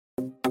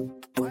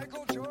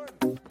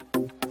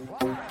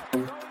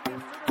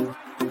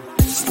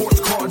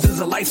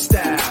a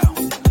lifestyle.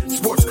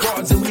 Sports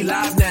cards and we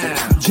live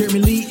now. Jeremy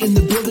Lee in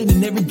the building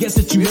and every guest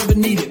that you ever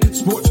needed.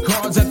 Sports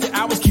cards after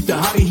hours keep the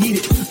hobby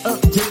heated.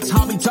 Updates,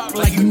 hobby talk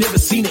like you've never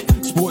seen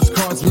it. Sports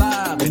cards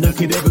live and none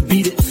could ever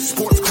beat it.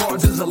 Sports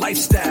cards is a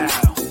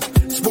lifestyle.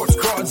 Sports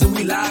cards and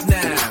we live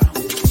now.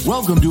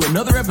 Welcome to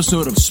another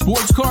episode of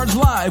Sports Cards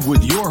Live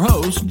with your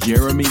host,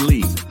 Jeremy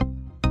Lee.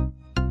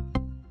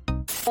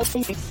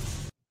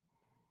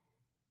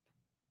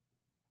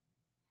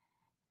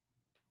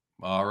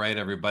 All right,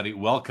 everybody.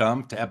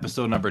 Welcome to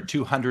episode number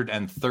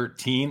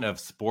 213 of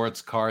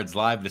Sports Cards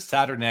Live this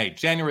Saturday night,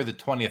 January the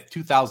 20th,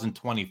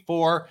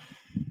 2024.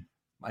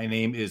 My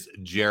name is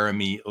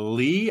Jeremy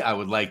Lee. I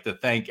would like to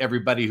thank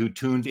everybody who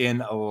tuned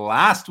in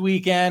last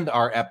weekend,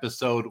 our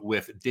episode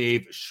with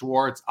Dave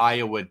Schwartz,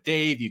 Iowa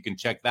Dave. You can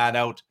check that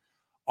out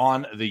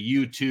on the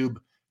YouTube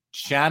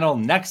channel.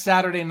 Next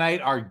Saturday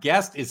night, our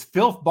guest is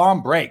Filth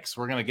Bomb Breaks.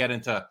 We're going to get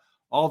into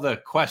all the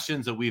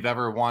questions that we've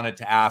ever wanted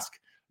to ask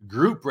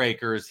group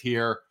breakers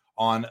here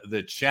on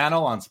the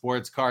channel on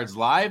Sports Cards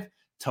Live.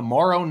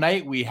 Tomorrow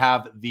night, we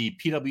have the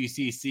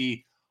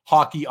PWCC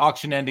Hockey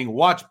Auction Ending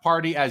Watch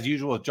Party, as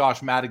usual, with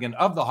Josh Madigan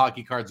of the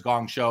Hockey Cards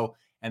Gong Show.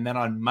 And then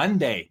on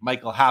Monday,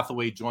 Michael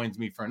Hathaway joins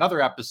me for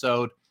another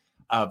episode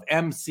of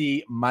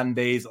MC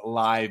Mondays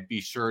Live.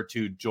 Be sure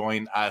to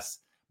join us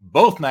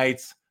both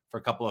nights for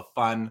a couple of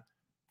fun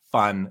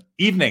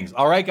evenings.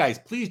 All right, guys,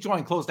 please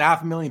join close to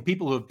 500,000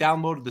 people who have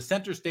downloaded the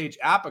Center Stage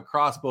app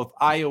across both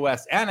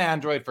iOS and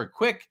Android for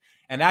quick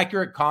and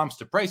accurate comps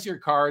to price your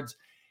cards.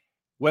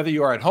 Whether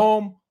you are at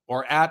home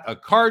or at a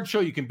card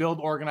show, you can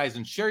build, organize,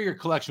 and share your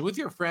collection with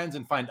your friends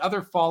and find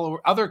other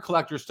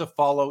collectors to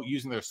follow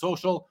using their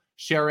social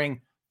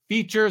sharing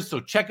features. So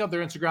check out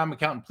their Instagram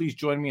account and please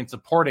join me in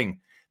supporting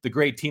the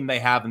great team they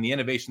have and the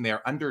innovation they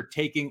are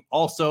undertaking.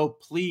 Also,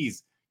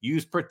 please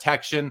use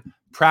protection.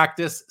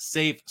 Practice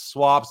safe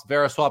swaps.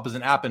 VeriSwap is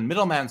an app and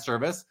middleman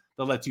service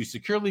that lets you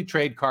securely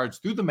trade cards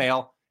through the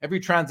mail. Every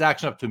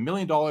transaction up to $1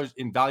 million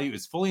in value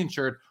is fully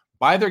insured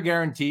by their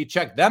guarantee.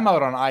 Check them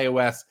out on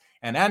iOS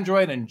and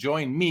Android and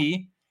join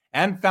me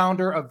and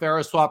founder of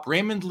VeriSwap,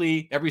 Raymond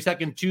Lee, every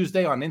second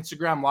Tuesday on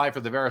Instagram Live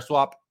for the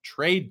VeriSwap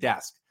Trade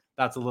Desk.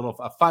 That's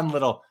a fun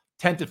little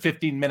 10 to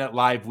 15 minute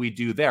live we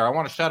do there. I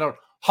want to shout out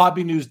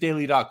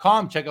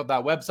hobbynewsdaily.com. Check out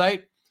that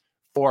website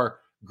for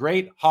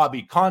great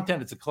hobby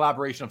content. It's a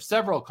collaboration of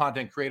several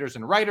content creators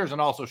and writers, and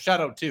also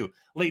shout out to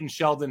Leighton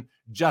Sheldon,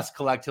 Just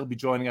Collect. He'll be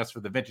joining us for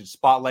the Vintage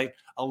Spotlight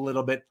a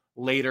little bit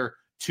later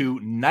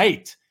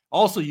tonight.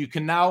 Also, you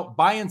can now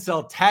buy and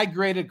sell tag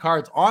graded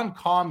cards on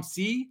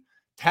ComC.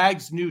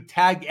 Tag's new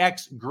Tag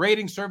X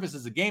grading service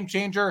is a game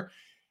changer,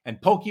 and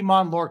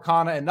Pokemon,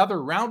 Lorcana, and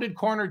other rounded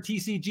corner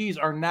TCGs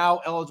are now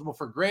eligible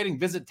for grading.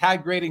 Visit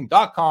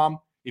taggrading.com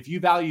if you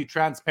value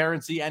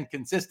transparency and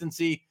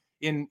consistency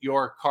in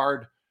your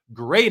card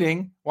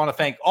grading. I want to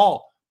thank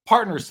all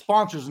partners,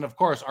 sponsors, and of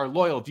course, our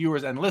loyal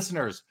viewers and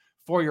listeners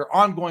for your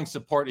ongoing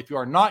support. If you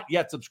are not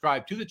yet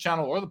subscribed to the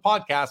channel or the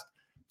podcast,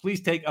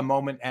 please take a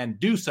moment and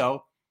do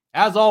so.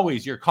 As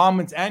always, your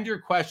comments and your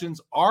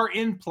questions are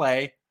in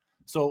play,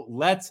 so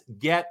let's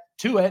get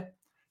to it.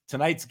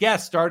 Tonight's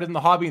guest started in the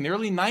hobby in the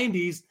early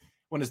 90s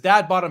when his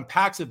dad bought him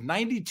packs of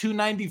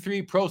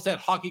 92-93 Pro Set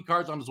hockey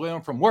cards on his way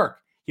home from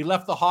work. He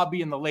left the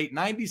hobby in the late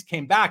 90s,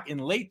 came back in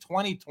late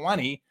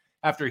 2020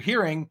 after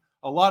hearing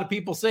a lot of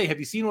people say, have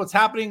you seen what's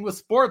happening with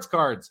sports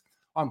cards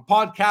on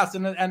podcasts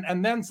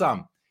and then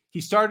some?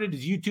 He started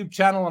his YouTube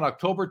channel in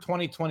October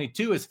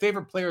 2022. His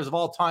favorite players of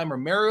all time are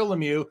Mario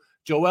Lemieux,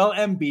 Joel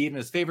Embiid, and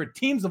his favorite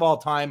teams of all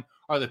time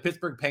are the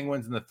Pittsburgh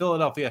Penguins and the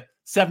Philadelphia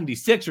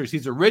 76ers.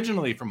 He's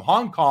originally from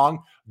Hong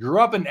Kong,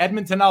 grew up in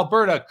Edmonton,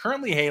 Alberta,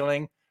 currently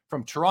hailing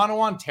from Toronto,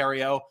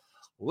 Ontario.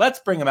 Let's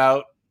bring him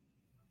out.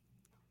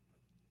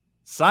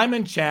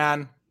 Simon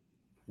Chan,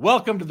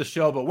 welcome to the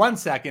show, but 1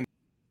 second.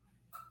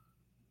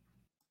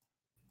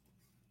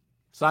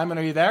 Simon,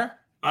 are you there?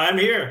 I'm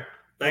here.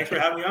 Thanks for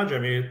having me on,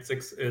 Jeremy. It's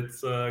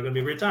going to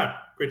be a great time.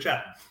 Great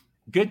chat.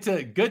 Good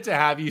to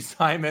have you,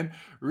 Simon.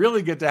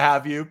 Really good to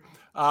have you.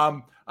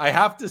 I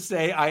have to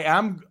say, I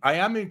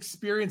am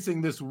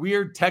experiencing this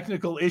weird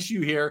technical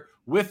issue here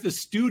with the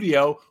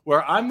studio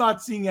where I'm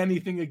not seeing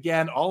anything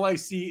again. All I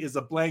see is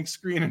a blank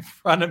screen in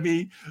front of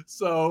me.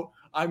 So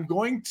I'm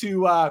going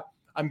to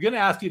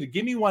ask you to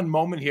give me one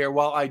moment here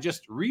while I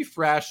just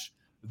refresh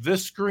the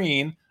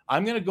screen.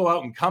 I'm going to go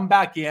out and come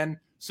back in.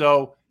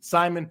 So,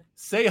 Simon,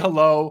 say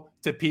hello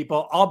to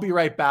people. I'll be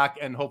right back,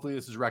 and hopefully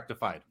this is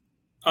rectified.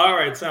 All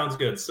right, sounds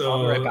good. So,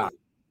 I'll be right back.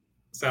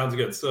 Sounds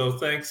good. So,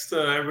 thanks to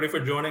everybody for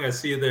joining. I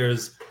see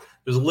there's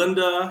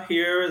Linda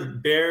here,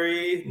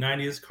 Barry,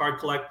 90s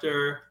card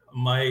collector,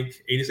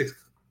 Mike, 86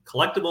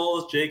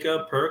 collectibles,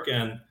 Jacob, Perk,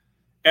 and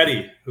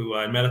Eddie, who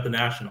I met at the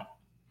National.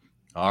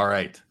 All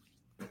right.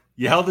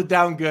 You held it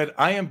down good.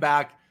 I am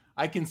back.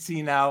 I can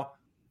see now.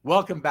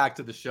 Welcome back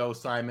to the show,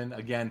 Simon.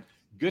 Again,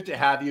 good to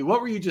have you.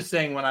 What were you just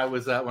saying when I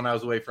was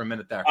away for a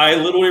minute there? I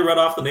literally read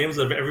off the names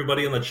of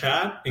everybody in the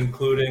chat,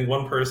 including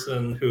one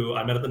person who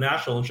I met at the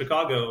National in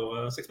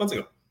Chicago 6 months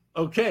ago.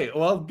 Okay,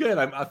 well, good.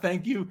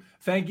 Thank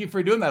you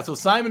for doing that. So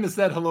Simon has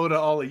said hello to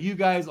all of you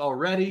guys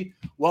already.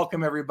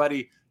 Welcome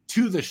everybody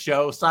to the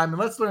show. Simon,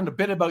 let's learn a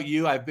bit about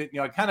you. I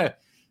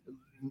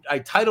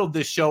titled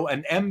this show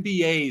an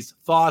MBA's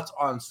thoughts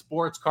on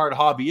sports card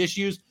hobby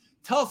issues.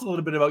 Tell us a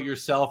little bit about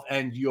yourself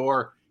and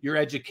your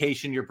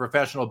education, your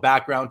professional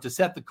background to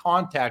set the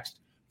context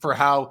for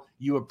how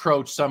you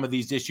approach some of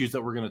these issues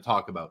that we're going to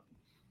talk about.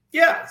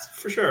 Yeah,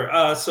 for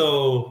sure.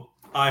 So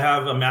I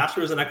have a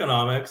master's in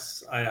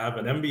economics. I have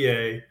an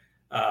MBA.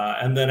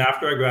 And then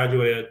after I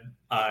graduated,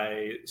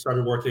 I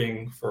started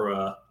working for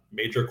a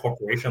major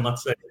corporation,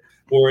 let's say,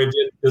 where I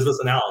did business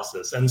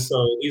analysis. And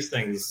so these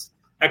things,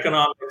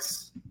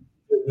 economics,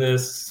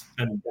 business,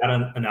 and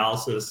data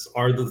analysis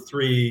are the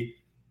three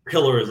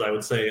pillars, I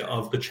would say,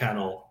 of the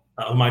channel,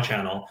 of my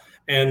channel.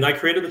 And I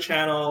created the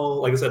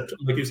channel, like I said,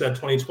 like you said,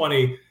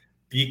 2020,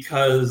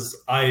 because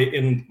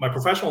in my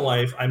professional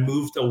life, I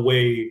moved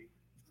away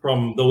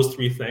from those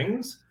three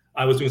things.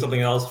 I was doing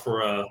something else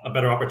for a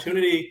better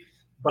opportunity,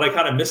 but I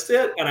kind of missed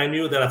it. And I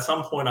knew that at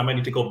some point I might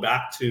need to go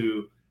back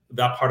to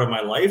that part of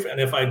my life.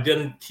 And if I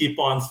didn't keep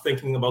on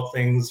thinking about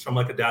things from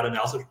like a data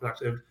analysis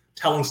perspective,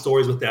 telling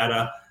stories with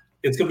data,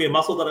 it's going to be a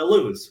muscle that I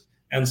lose.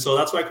 And so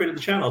that's why I created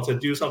the channel, to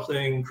do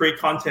something, create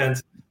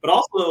content, but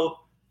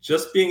also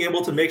just being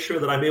able to make sure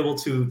that I'm able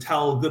to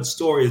tell good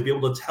stories, be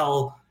able to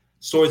tell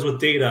stories with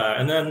data.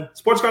 And then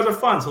sports cards are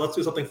fun, so let's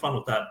do something fun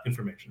with that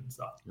information and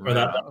stuff. Right.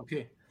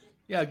 Okay.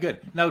 Yeah, good.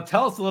 Now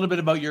tell us a little bit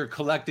about your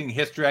collecting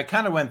history. I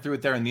kind of went through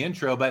it there in the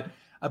intro, but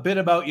a bit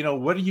about,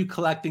 what are you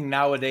collecting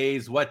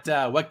nowadays? What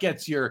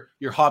gets your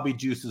hobby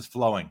juices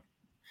flowing?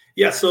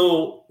 Yeah,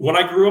 so when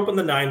I grew up in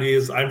the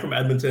 90s, I'm from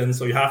Edmonton,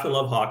 so you have to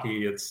love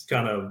hockey. It's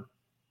kind of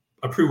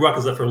a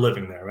prerequisite for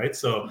living there, right?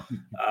 So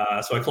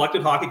so I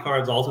collected hockey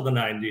cards all through the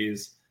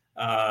 90s.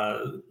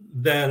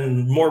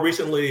 Then more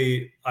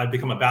recently, I've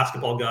become a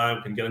basketball guy.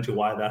 We can get into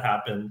why that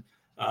happened.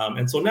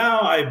 And so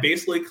now I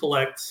basically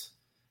collect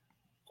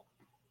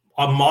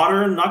a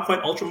modern, not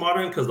quite ultra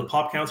modern, because the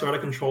pop counts are out of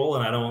control,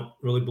 and I don't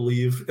really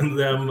believe in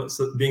them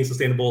being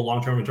sustainable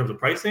long term in terms of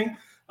pricing.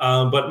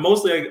 But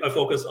mostly I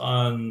focus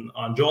on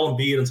Joel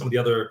Embiid and some of the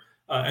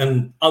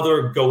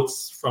other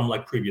GOATs from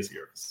like previous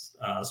years.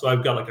 So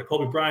I've got like a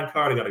Kobe Bryant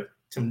card, I got a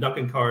Tim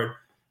Duncan card,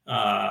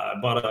 I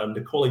bought a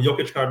Nikola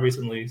Jokic card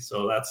recently,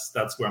 so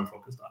that's where I'm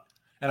focused on.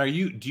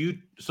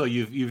 And so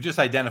you've just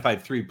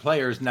identified three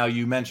players. Now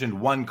you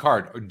mentioned one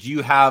card. Or do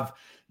you have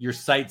your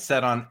sights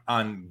set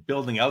on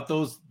building out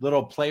those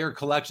little player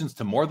collections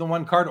to more than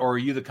one card, or are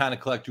you the kind of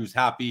collector who's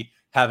happy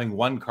having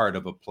one card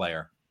of a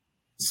player?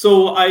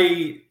 So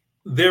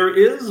there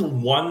is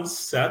one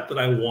set that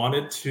I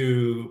wanted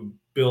to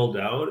build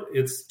out.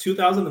 It's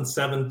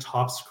 2007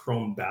 Topps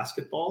Chrome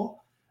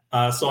Basketball.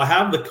 So I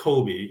have the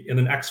Kobe in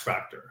an X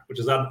Factor, which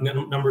is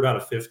numbered out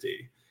of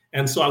 50.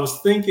 And so I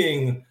was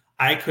thinking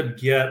I could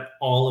get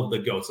all of the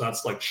GOATs. So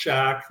that's like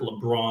Shaq,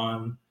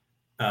 LeBron,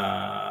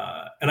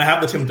 and I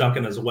have the Tim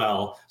Duncan as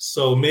well.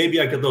 So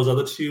maybe I get those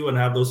other two and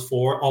have those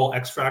four, all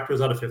X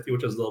Factors out of 50,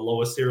 which is the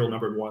lowest serial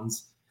numbered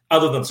ones,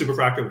 other than Super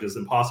Fractor, which is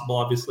impossible,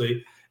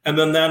 obviously. And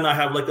then I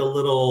have like a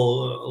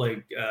little,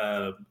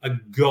 a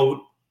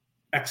GOAT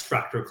X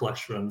Factor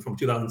collection from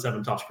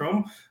 2007 Topps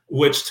Chrome,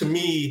 which to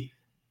me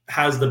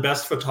has the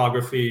best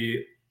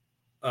photography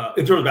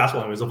in terms of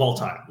basketball anyways, of all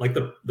time. Like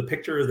the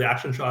pictures, the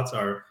action shots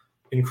are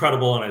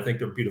incredible, and I think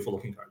they're beautiful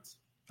looking cards.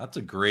 That's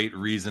a great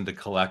reason to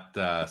collect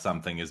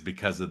something, is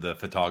because of the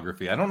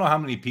photography. I don't know how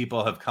many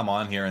people have come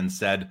on here and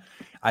said,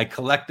 I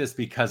collect this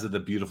because of the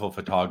beautiful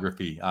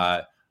photography.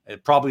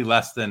 Probably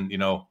less than,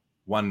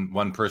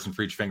 one person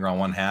for each finger on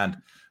one hand.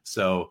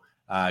 So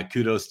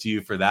kudos to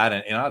you for that.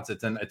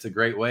 And it's a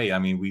great way. I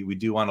mean, we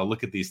do want to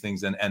look at these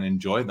things and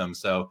enjoy them.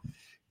 So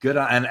good.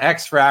 And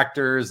X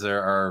Fractors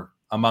are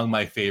among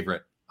my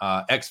favorite.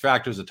 X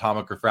Fractors,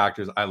 Atomic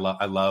Refractors.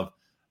 I love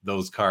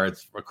those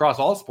cards across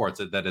all sports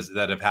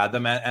that have had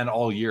them and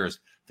all years.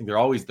 I think they're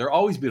always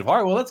beautiful. All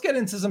right, well, let's get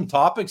into some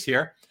topics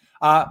here.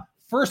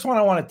 First one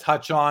I want to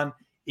touch on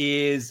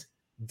is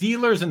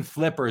dealers and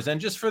flippers. And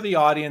just for the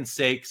audience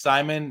sake,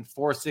 Simon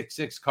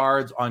 466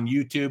 Cards on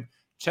YouTube.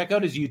 Check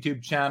out his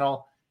YouTube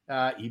channel.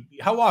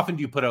 How often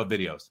do you put out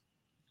videos?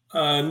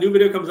 New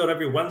video comes out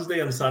every Wednesday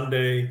and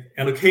Sunday,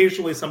 and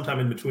occasionally sometime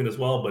in between as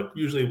well, but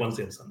usually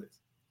Wednesday and Sundays.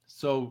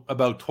 So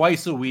about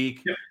twice a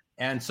week. Yep.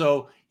 And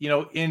so,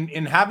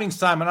 in having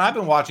Simon, I've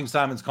been watching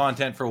Simon's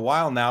content for a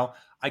while now.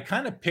 I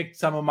kind of picked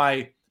some of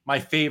my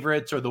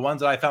favorites, or the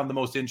ones that I found the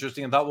most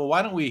interesting, and thought, well,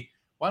 why don't we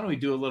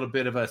do a little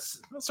bit of a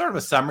sort of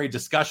a summary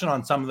discussion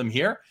on some of them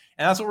here?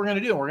 And that's what we're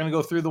going to do. We're going to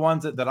go through the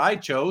ones that I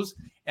chose.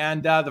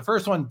 And the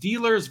first one,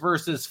 dealers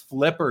versus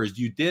flippers.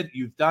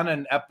 You've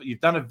done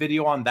a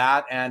video on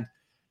that, and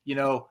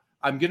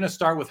I'm going to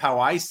start with how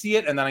I see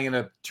it, and then I'm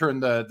going to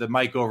turn the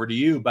mic over to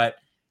you. But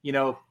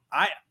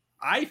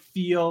I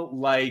feel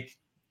like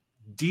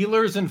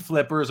dealers and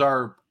flippers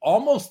are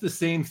almost the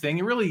same thing.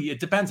 It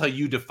depends how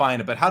you define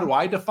it, but how do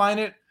I define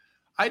it?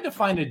 I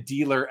define a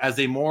dealer as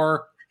a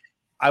more,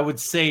 I would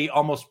say,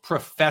 almost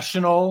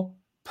professional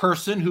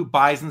person who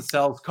buys and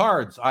sells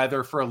cards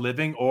either for a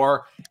living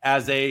or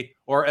as a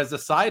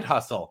side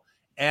hustle.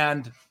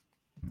 And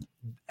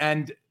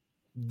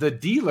the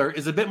dealer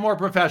is a bit more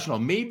professional.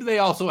 Maybe they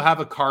also have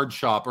a card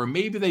shop, or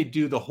maybe they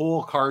do the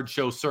whole card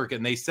show circuit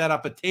and they set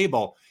up a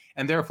table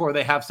and therefore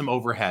they have some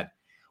overhead.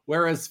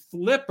 Whereas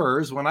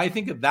flippers, when I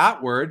think of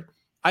that word,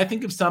 I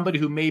think of somebody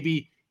who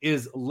maybe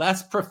is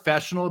less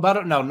professional about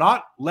it. Now,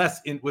 not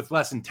with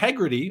less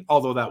integrity,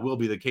 although that will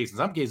be the case in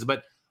some cases,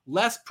 but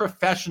less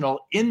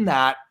professional in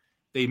that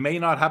they may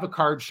not have a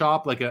card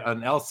shop like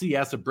an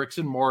LCS, a bricks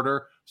and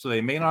mortar. So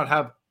they may not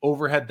have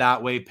overhead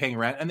that way, paying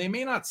rent, and they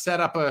may not set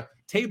up a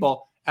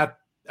table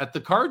at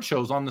the card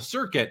shows on the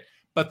circuit,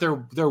 but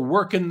they're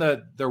working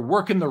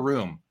the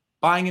room,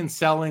 buying and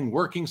selling,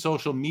 working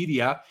social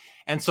media.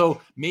 And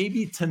so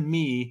maybe to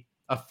me,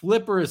 a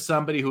flipper is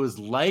somebody who is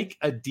like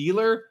a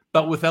dealer,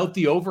 but without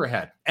the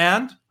overhead.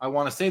 And I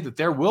want to say that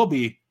there will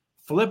be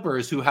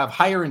flippers who have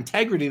higher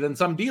integrity than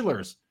some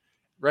dealers,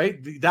 right?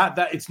 That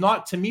it's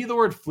not, to me, the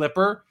word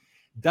flipper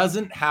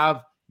doesn't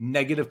have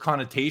negative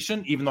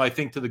connotation, even though I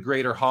think to the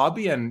greater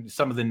hobby and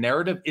some of the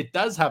narrative, it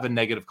does have a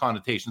negative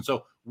connotation.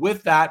 So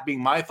with that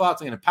being my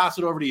thoughts, I'm going to pass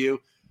it over to you,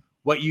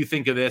 what you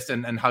think of this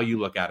and how you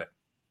look at it.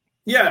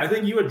 Yeah, I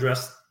think you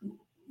addressed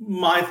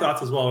my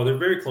thoughts as well. They're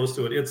very close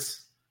to it.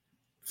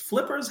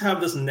 Flippers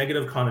have this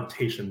negative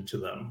connotation to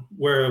them,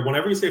 where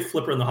whenever you say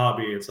flipper in the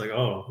hobby, it's like,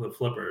 oh, the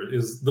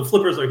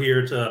flippers are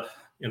here to,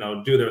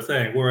 do their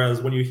thing.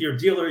 Whereas when you hear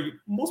dealer,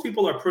 most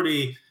people are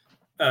pretty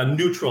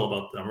neutral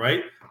about them,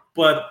 right?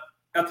 But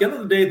at the end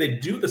of the day, they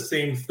do the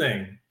same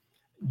thing.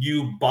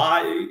 You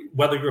buy,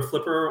 whether you're a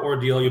flipper or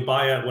a dealer, you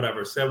buy at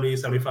whatever, 70,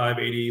 75,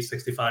 80,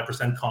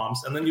 65%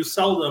 comps, and then you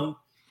sell them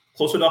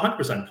closer to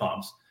 100%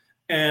 comps.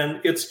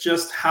 And it's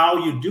just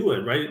how you do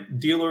it, right?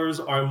 Dealers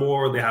are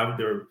more, they have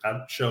their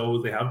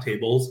shows, they have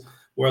tables,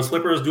 whereas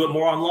flippers do it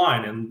more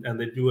online and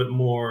they do it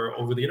more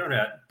over the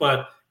internet.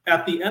 But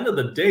at the end of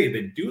the day,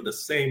 they do the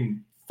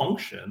same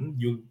function.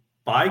 You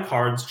buy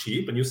cards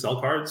cheap and you sell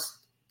cards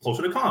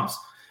closer to comps.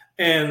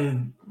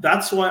 And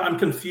that's why I'm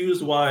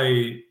confused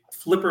why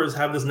flippers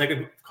have this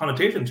negative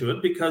connotation to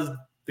it, because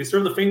they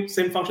serve the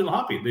same function in the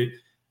hobby.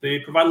 They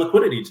provide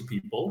liquidity to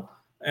people,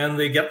 and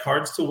they get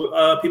cards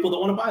to people that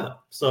want to buy them.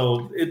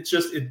 So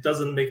it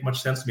doesn't make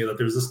much sense to me that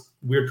there's this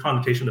weird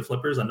connotation to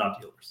flippers and not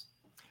dealers.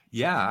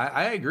 Yeah,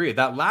 I agree.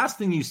 That last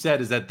thing you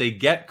said is that they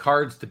get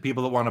cards to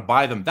people that want to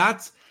buy them.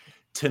 That's,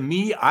 to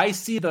me, I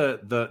see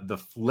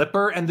the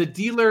flipper and the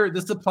dealer.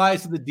 This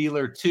applies to the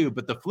dealer too,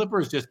 but the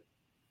flippers just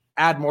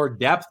add more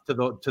depth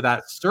to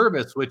that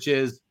service, which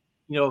is,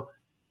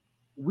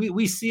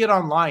 we see it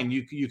online.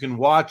 You can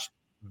watch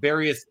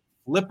various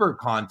flipper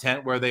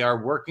content where they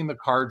are working the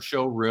card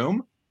show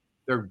room.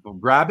 They're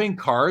grabbing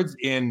cards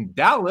in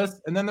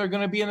Dallas, and then they're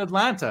going to be in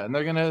Atlanta, and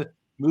they're going to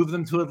move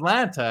them to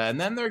Atlanta,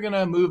 and then they're going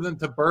to move them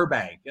to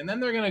Burbank, and then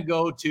they're going to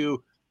go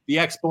to the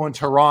Expo in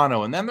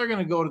Toronto, and then they're going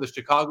to go to the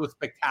Chicago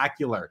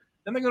Spectacular,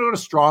 then they're going to go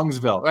to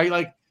Strongsville, right?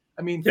 Like,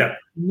 I mean, yeah.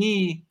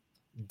 Me,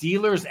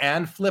 dealers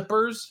and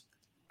flippers,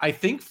 I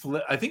think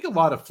a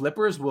lot of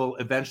flippers will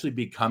eventually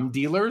become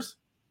dealers,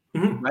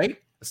 right?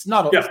 It's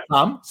not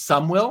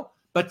some will,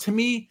 but to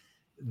me,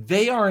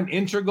 they are an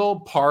integral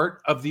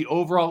part of the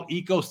overall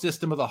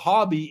ecosystem of the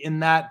hobby, in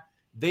that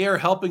they are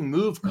helping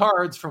move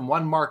cards from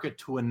one market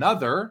to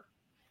another.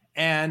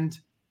 And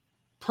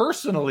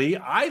personally,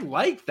 I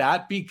like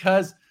that,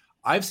 because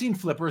I've seen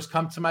flippers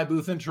come to my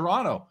booth in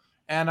Toronto.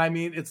 And I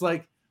mean, it's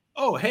like,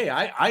 oh, hey,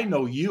 I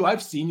know you.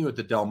 I've seen you at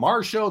the Del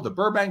Mar show, the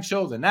Burbank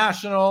show, the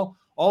National,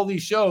 all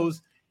these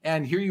shows.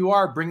 And here you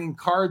are bringing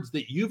cards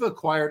that you've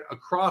acquired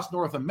across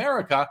North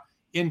America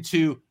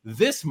into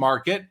this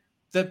market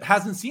that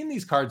hasn't seen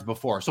these cards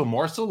before. So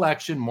more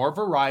selection, more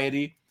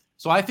variety.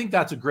 So I think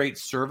that's a great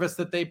service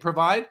that they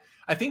provide.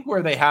 I think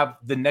where they have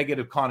the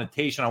negative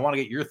connotation, I want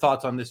to get your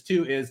thoughts on this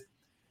too, is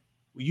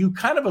you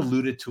kind of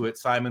alluded to it,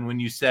 Simon, when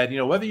you said,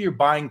 whether you're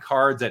buying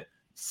cards at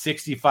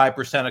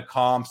 65% of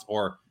comps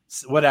or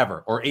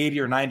whatever, or 80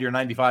 or 90 or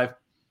 95,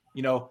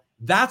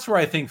 that's where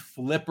I think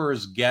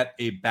flippers get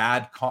a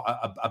bad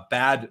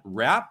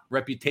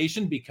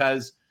reputation,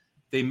 because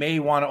they may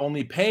want to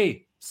only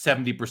pay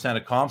 70%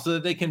 of comp so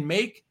that they can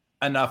make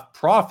enough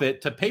profit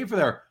to pay for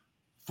their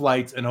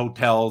flights and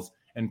hotels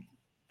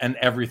and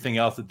everything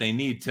else that they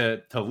need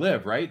to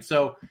live, right?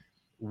 So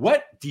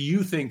what do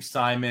you think,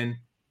 Simon,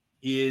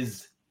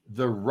 is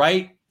the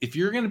right, if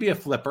you're going to be a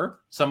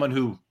flipper, someone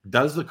who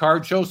does the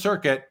card show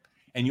circuit,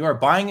 and you are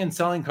buying and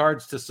selling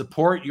cards to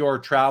support your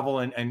travel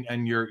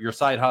and your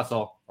side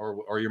hustle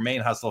or your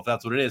main hustle, if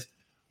that's what it is,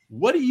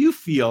 what do you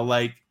feel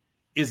like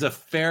is a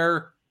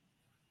fair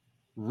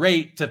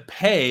rate to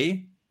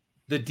pay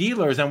the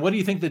dealers? And what do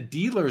you think the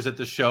dealers at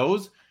the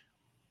shows,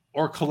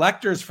 or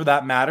collectors for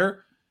that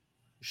matter,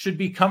 should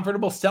be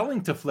comfortable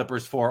selling to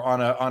flippers for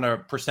on a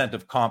percent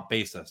of comp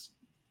basis?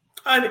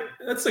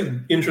 That's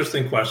an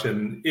interesting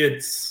question.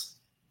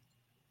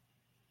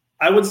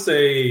 I would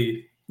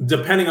say,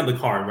 depending on the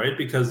card, right?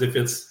 Because if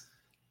it's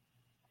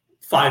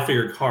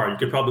 5-figure card, you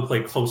could probably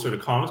play closer to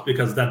comps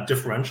because that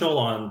differential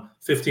on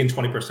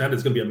 15-20%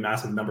 is going to be a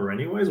massive number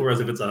anyways. Whereas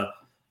if it's a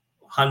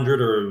 $100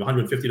 or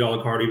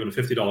 $150 card, even a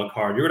 $50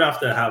 card, you're going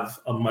to have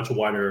a much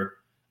wider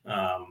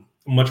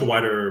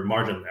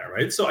margin there,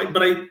 right? So,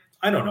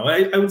 I don't know.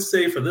 I would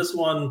say for this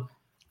one,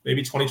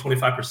 maybe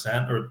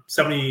 20-25% or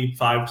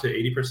 75 to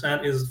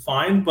 80% is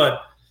fine,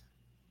 but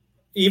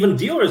even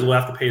dealers will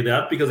have to pay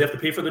that because they have to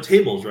pay for the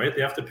tables, right?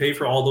 They have to pay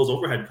for all those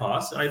overhead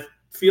costs. And I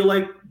feel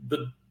like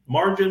the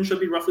margin should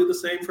be roughly the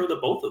same for the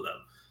both of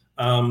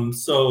them.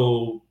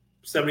 So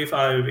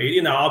 75,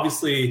 80. Now,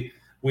 obviously,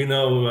 we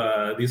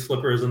know these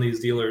flippers and these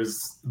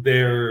dealers,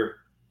 they're,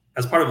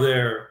 as part of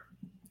their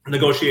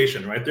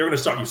negotiation, right? They're going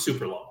to start you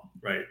super low,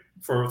 right?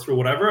 Through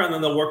whatever, and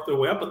then they'll work their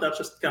way up. But that's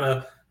just kind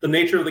of the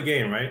nature of the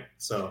game, right?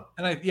 So,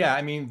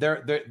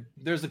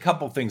 there's a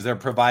couple things. They're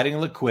providing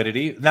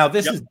liquidity. Now,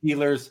 this is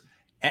dealers,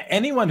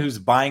 anyone who's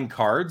buying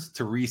cards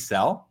to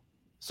resell.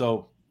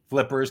 So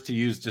flippers, to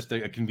use just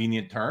a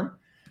convenient term,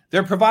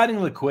 they're providing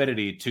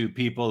liquidity to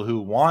people who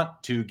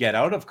want to get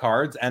out of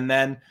cards and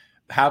then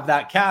have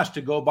that cash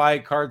to go buy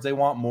cards they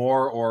want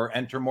more, or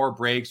enter more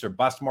breaks, or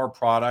bust more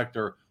product,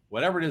 or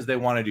whatever it is they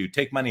want to do.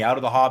 Take money out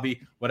of the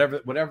hobby,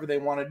 whatever they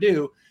want to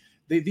do.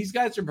 These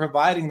guys are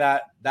providing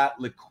that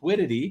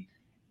liquidity.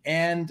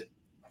 And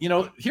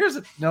here's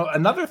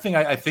another thing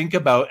I think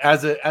about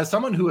as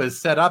someone who has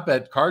set up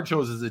at card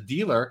shows as a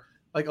dealer.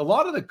 Like a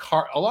lot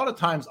of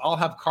times I'll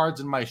have cards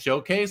in my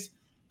showcase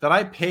that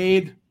I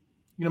paid,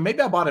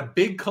 maybe I bought a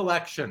big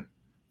collection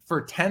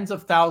for tens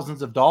of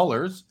thousands of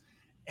dollars,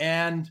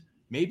 and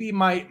maybe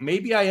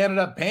I ended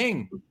up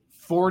paying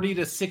 40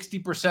 to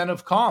 60%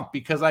 of comp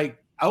because I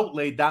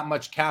outlaid that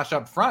much cash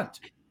up front.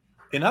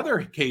 In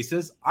other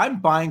cases, I'm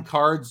buying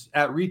cards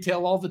at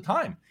retail all the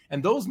time,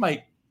 and those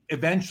might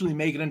eventually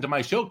make it into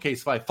my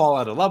showcase if I fall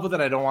out of love with it.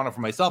 I don't want it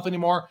for myself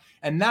anymore.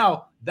 And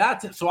now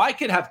that's it. So I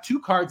could have two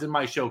cards in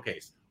my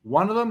showcase.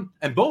 One of them,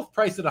 and both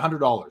priced at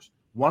 $100.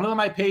 One of them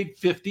I paid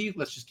 $50.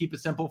 Let's just keep it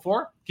simple.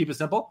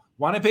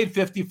 One I paid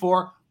 $50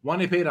 for. One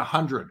I paid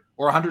 $100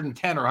 or $110 or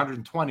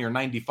 $120 or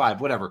 $95,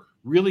 whatever.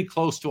 Really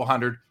close to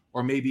 $100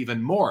 or maybe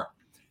even more.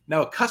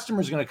 Now a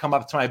customer is going to come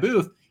up to my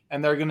booth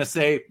and they're going to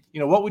say,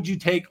 what would you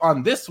take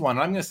on this one?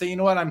 And I'm going to say, you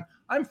know what,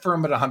 I'm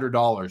firm at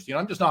 $100.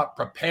 I'm just not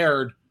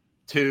prepared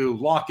to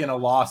lock in a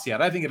loss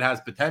yet. I think it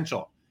has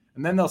potential.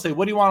 And then they'll say,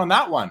 what do you want on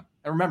that one?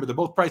 And remember, they're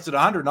both priced at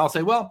 $100. And I'll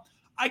say, well,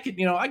 I could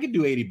do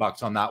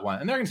 $80 on that one.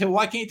 And they're going to say, well,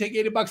 why can't you take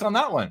 $80 on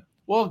that one?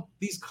 Well,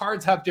 these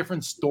cards have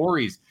different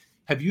stories.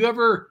 Have you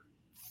ever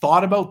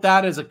thought about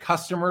that as a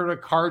customer at a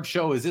card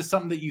show? Is this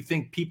something that you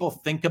think people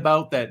think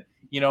about, that,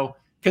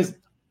 because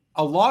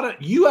a lot of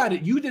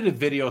you did a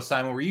video,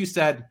 Simon, where you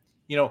said,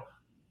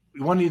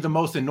 one of the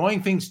most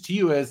annoying things to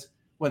you is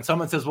when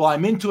someone says, well,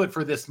 I'm into it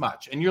for this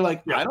much. And you're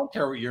like, I don't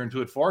care what you're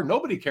into it for.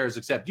 Nobody cares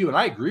except you. And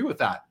I agree with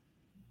that.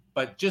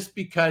 But just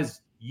because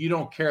you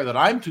don't care that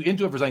I'm too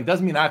into it for something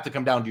doesn't mean I have to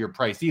come down to your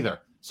price either.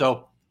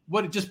 So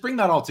just bring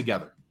that all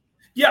together.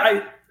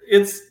 Yeah,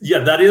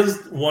 that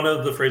is one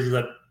of the phrases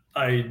that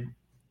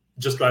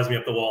just drives me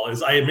up the wall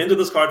is I am into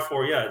this card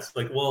for, it's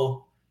like,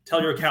 well,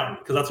 tell your accountant,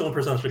 because that's the one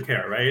person that should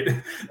care, right?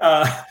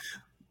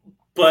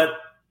 But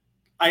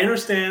I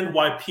understand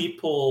why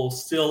people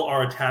still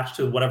are attached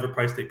to whatever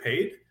price they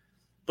paid.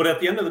 But at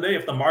the end of the day,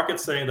 if the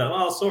market's saying that,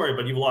 oh, sorry,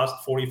 but you've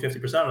lost 40,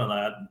 50% on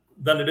that,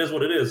 then it is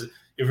what it is.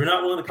 If you're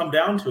not willing to come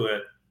down to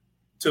it,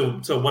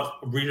 to what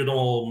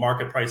regional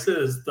market price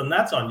is, then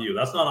that's on you.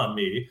 That's not on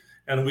me.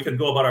 And we can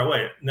go about our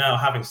way. Now,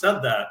 having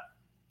said that,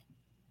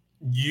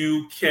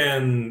 you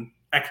can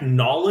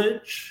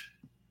acknowledge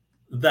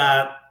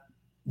that,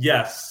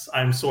 yes,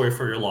 I'm sorry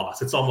for your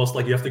loss. It's almost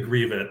like you have to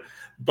grieve it.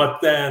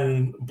 But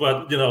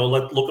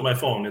look at my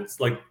phone. It's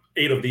like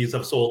 8 of these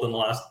have sold in the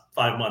last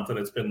 5 months, and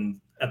it's been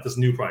at this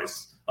new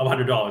price of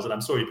 $100, and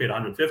I'm sorry you paid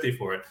 $150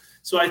 for it.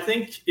 So I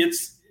think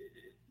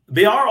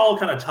they are all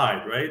kind of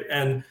tied, right?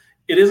 And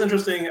it is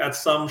interesting at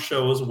some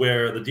shows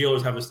where the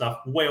dealers have this stuff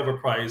way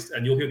overpriced,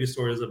 and you'll hear these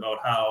stories about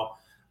how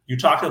you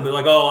talk to them, they're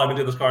like, oh, I'm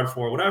into this card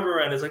for whatever.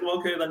 And it's like, well,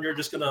 okay, then you're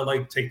just going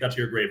to take that to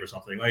your grave or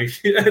something. Like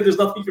there's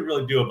nothing you can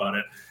really do about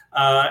it.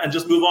 And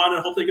just move on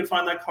and hope they can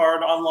find that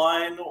card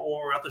online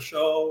or at the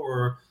show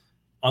or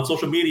on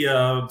social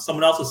media.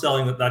 Someone else is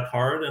selling that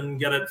card and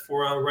get it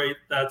for a rate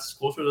that's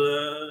closer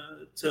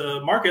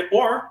to market,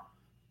 or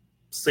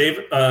save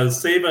a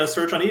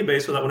search on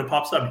eBay so that when it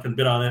pops up, you can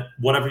bid on it,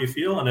 whatever you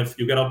feel. And if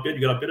you get outbid,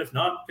 you get outbid. If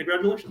not,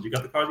 congratulations. You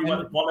got the card you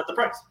want at the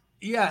price.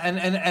 Yeah,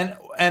 and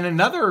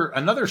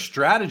another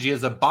strategy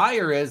as a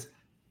buyer is,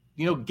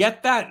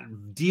 get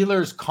that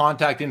dealer's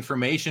contact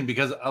information,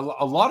 because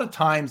a lot of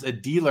times a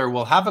dealer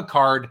will have a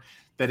card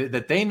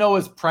that they know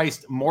is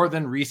priced more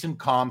than recent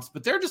comps,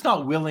 but they're just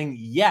not willing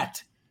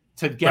yet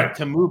to get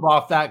to move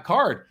off that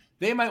card.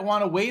 They might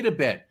want to wait a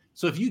bit.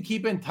 So if you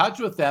keep in touch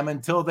with them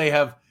until they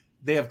have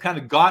kind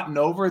of gotten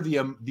over the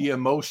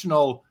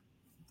emotional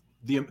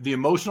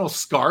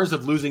scars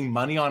of losing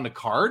money on the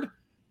card.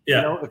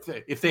 Yeah.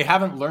 If they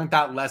haven't learned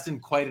that lesson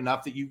quite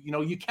enough, that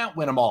you can't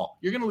win them all.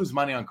 You're going to lose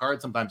money on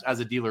cards sometimes as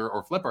a dealer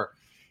or flipper.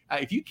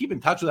 If you keep in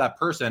touch with that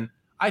person,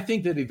 I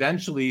think that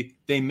eventually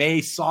they may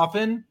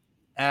soften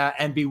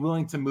and be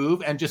willing to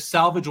move and just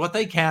salvage what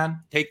they can,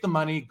 take the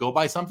money, go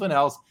buy something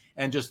else,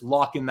 and just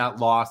lock in that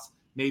loss.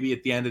 Maybe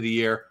at the end of the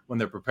year when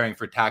they're preparing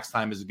for tax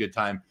time is a good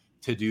time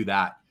to do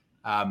that.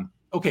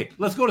 Okay,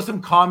 let's go to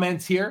some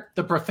comments here.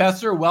 The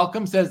professor,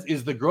 welcome, says,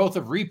 is the growth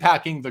of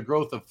repacking the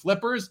growth of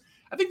flippers?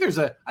 I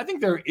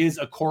think there is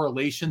a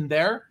correlation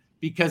there,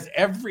 because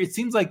it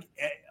seems like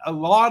a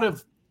lot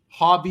of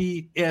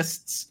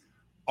hobbyists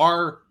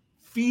are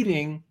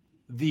feeding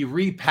the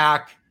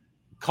repack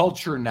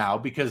culture now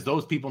because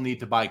those people need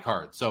to buy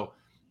cards. So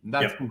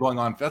that's been going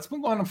on. That's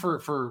been going on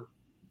for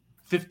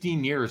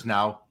 15 years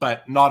now,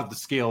 but not at the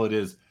scale it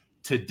is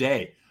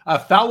today.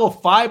 Foul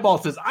Fireball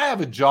says, I have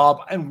a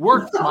job and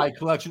work for my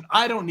collection.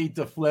 I don't need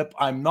to flip.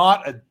 I'm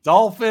not a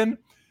dolphin.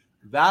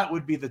 That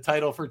would be the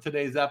title for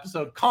today's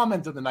episode.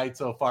 Comment of the night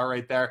so far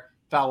right there.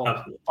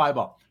 Foul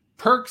Fireball.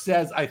 Perk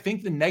says, I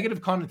think the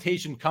negative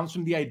connotation comes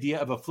from the idea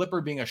of a flipper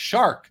being a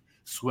shark,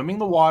 swimming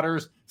the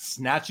waters,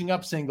 snatching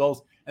up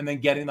singles, and then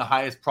getting the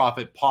highest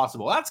profit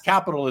possible. That's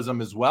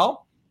capitalism as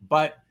well.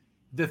 But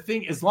the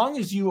thing, as long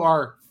as you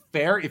are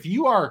fair, if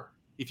you are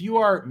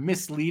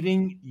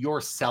misleading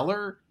your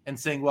seller and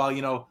saying,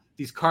 well,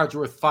 these cards are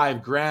worth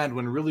 $5,000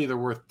 when really they're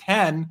worth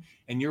 10,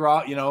 and you're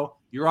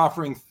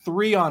offering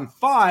 3 on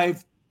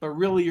 5, but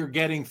really you're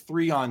getting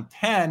 3 on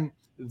 10,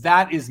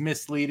 that is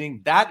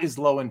misleading. That is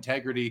low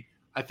integrity.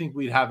 I think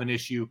we'd have an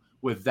issue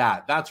with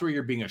that. That's where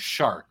you're being a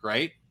shark,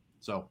 right?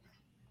 So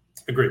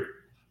agreed.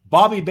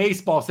 Bobby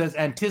Baseball says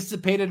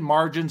anticipated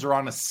margins are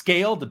on a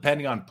scale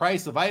depending on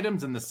price of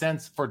items and the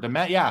sense for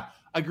demand. Yeah,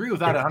 I agree with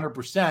that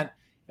 100%.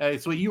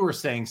 It's what you were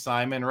saying,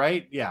 Simon,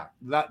 right? Yeah,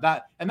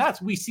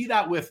 we see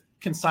that with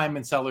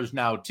consignment sellers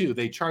now too.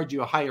 They charge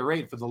you a higher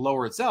rate for the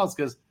lower it sells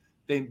because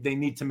they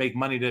need to make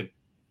money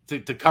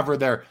to cover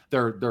their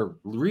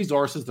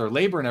resources, their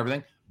labor and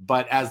everything.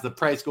 But as the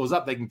price goes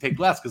up, they can take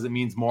less because it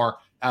means more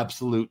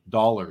absolute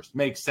dollars.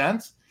 Makes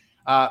sense.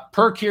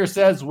 Perk here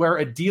says, where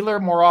a dealer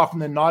more often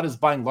than not is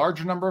buying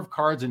larger number of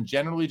cards and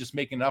generally just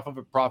making enough of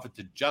a profit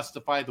to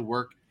justify the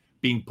work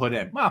being put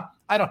in. Well,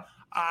 I don't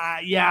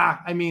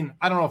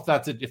know if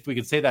that's it. If we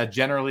could say that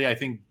generally, I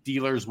think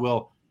dealers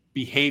will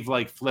behave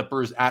like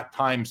flippers at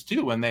times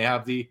too when they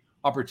have the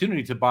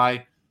opportunity to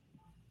buy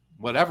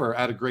whatever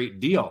at a great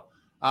deal.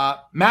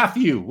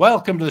 Matthew,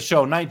 welcome to the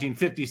show.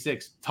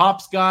 1956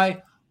 Tops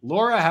guy.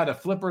 Laura had a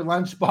flipper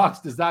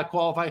lunchbox. Does that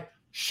qualify?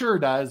 Sure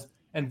does.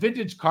 And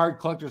vintage card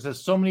collector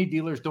says so many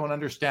dealers don't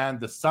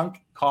understand the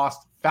sunk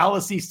cost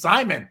fallacy.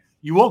 Simon,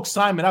 you woke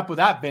Simon up with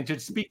that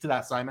vintage. Speak to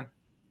that, Simon.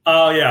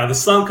 Oh yeah, the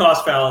sunk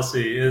cost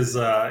fallacy is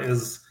I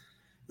think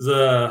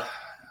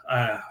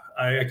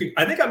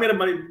I made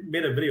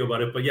a video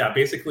about it, but yeah,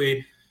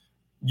 basically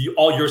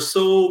you're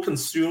so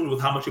consumed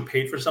with how much you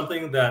paid for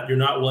something that you're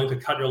not willing to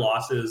cut your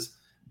losses,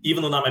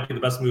 even though that might be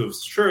the best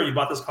moves. Sure, you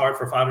bought this card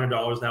for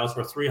 $500, now it's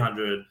worth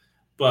 $300.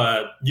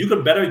 But you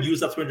could better use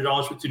that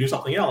 $300 to do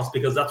something else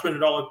because that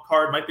 $300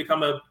 card might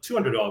become a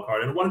 $200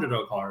 card and a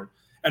 $100 card.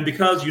 And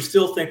because you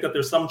still think that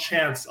there's some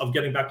chance of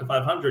getting back to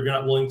 500, you're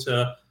not willing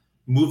to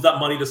move that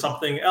money to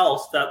something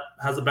else that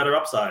has a better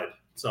upside.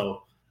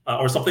 So,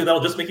 or something that'll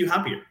just make you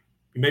happier.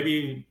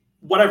 Maybe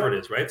whatever it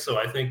is, right? So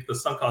I think the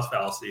sunk cost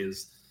fallacy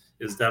is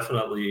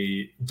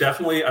definitely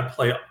at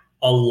play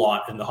a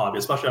lot in the hobby,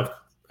 especially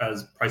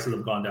as prices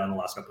have gone down in the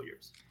last couple of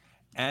years.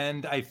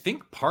 And I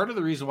think part of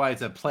the reason why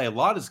it's at play a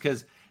lot is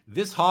because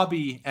this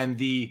hobby and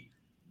the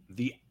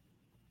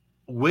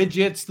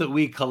widgets that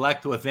we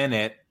collect within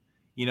it,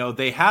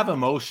 they have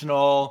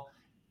emotional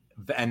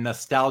and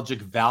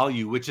nostalgic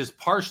value, which is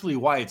partially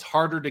why it's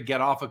harder to get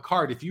off a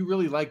card. If you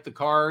really like the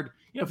card,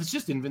 if it's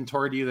just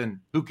inventory to you,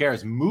 then who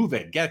cares? Move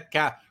it, get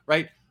cash,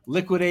 right?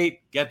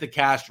 Liquidate, get the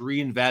cash,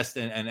 reinvest,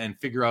 and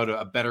figure out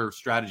a better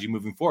strategy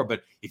moving forward.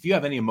 But if you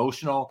have any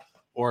emotional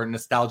or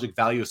nostalgic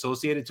value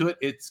associated to it,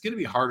 it's going to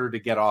be harder to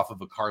get off of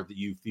a card that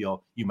you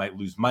feel you might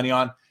lose money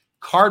on.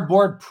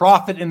 Cardboard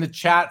Profit in the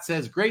chat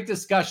says, great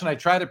discussion. I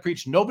try to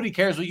preach nobody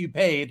cares what you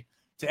paid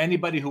to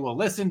anybody who will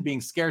listen.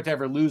 Being scared to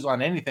ever lose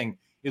on anything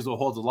is what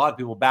holds a lot of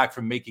people back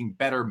from making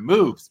better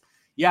moves.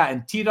 Yeah,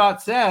 and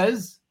T-Dot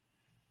says,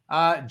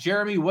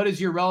 Jeremy, what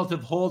is your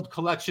relative hold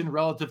collection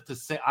relative to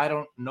say? I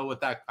don't know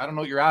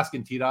what you're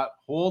asking, T-Dot.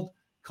 Hold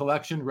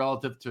collection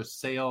relative to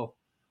sale.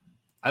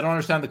 I don't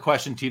understand the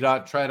question,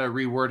 T-Dot. Try to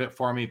reword it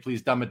for me.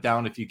 Please dumb it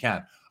down if you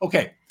can.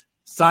 Okay,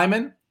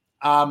 Simon,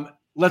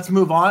 let's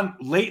move on.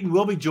 Leighton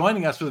will be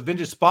joining us for the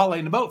Vintage Spotlight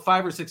in about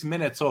 5 or 6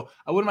 minutes, so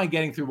I wouldn't mind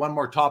getting through one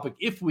more topic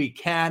if we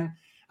can.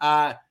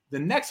 The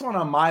next one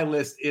on my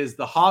list is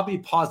the hobby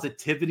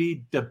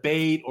positivity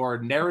debate or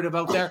narrative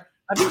out there.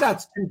 I think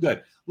that's too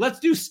good. Let's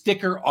do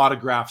sticker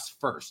autographs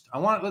first.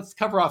 Let's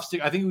cover off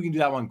sticker. I think we can do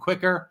that one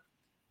quicker.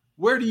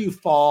 Where do you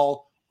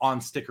fall on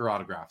sticker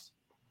autographs?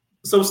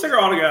 So sticker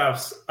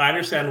autographs, I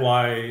understand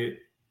why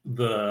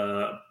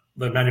the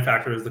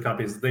manufacturers, the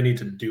companies, they need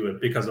to do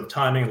it because of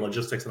timing and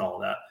logistics and all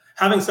of that.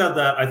 Having said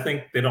that, I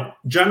think they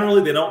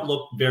don't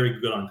look very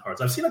good on cards.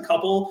 I've seen a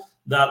couple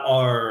that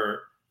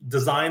are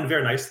designed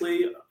very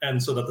nicely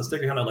and so that the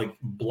sticker kind of like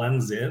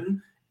blends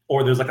in,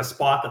 or there's like a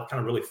spot that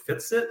kind of really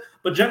fits it.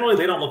 But generally,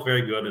 they don't look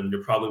very good, and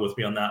you're probably with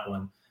me on that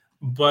one.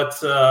 But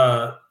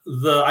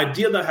the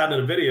idea that I had in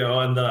a video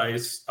and that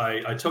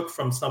I took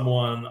from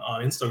someone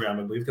on Instagram,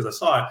 I believe, because I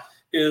saw it,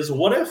 is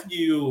what if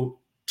you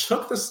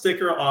took the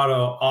sticker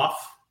auto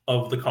off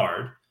of the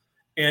card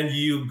and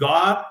you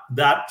got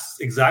that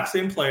exact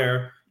same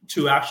player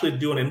to actually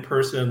do an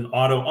in-person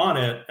auto on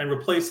it and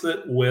replace it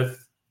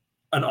with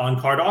an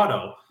on-card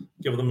auto,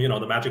 give them,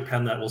 the magic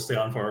pen that will stay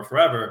on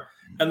forever.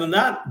 And then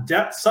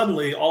that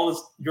suddenly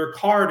your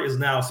card is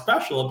now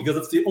special because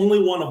it's the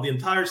only one of the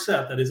entire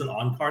set that is an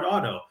on-card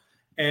auto.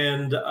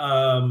 And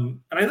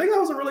I think that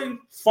was a really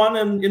fun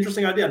and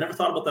interesting idea. I never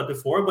thought about that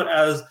before, but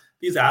as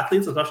these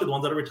athletes, especially the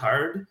ones that are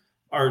retired,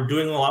 are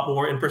doing a lot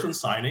more in-person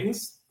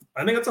signings,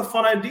 I think it's a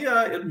fun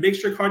idea. It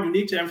makes your card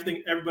unique to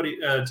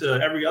to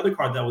every other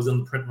card that was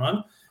in the print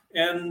run.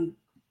 And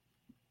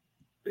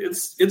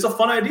it's a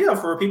fun idea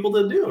for people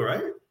to do,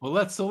 right? Well,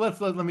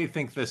 let me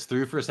think this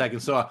through for a second.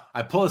 So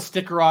I pull a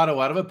sticker auto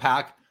out of a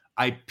pack.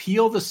 I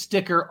peel the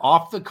sticker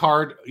off the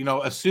card,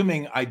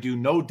 assuming I do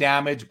no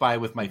damage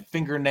with my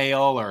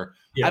fingernail, or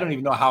I don't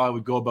even know how I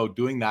would go about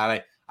doing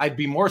that. I'd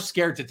be more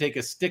scared to take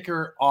a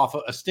sticker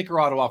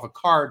auto off a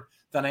card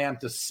than I am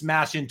to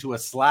smash into a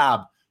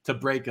slab to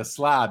break a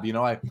slab.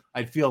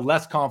 I'd feel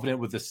less confident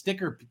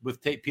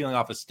with peeling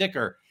off a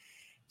sticker.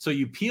 So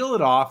you peel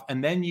it off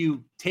and then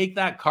you take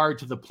that card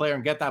to the player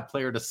and get that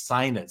player to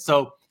sign it.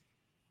 So,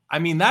 I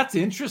mean, that's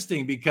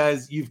interesting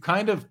because you've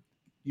kind of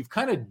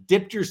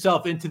dipped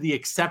yourself into the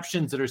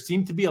exceptions that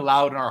seem to be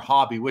allowed in our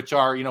hobby, which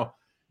are,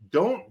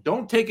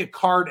 don't take a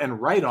card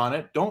and write on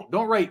it. Don't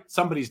write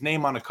somebody's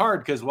name on a card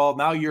because, well,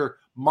 now you're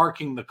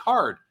marking the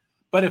card.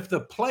 But if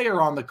the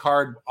player on the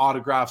card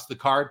autographs the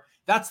card,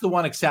 that's the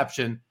one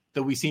exception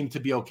that we seem to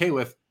be okay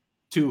with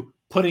to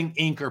putting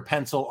ink or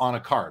pencil on a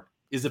card,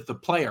 is if the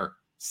player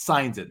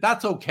signs it.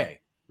 That's okay,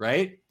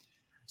 right?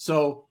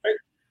 So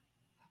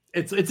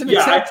it's an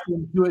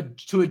exception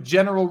to a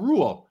general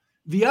rule.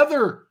 The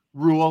other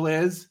rule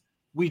is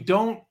we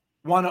don't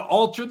want to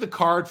alter the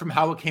card from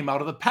how it came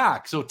out of the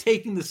pack. So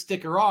taking the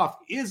sticker off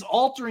is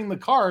altering the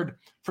card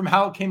from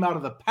how it came out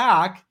of the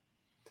pack.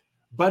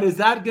 But this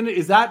is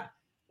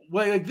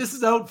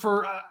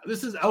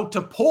out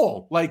to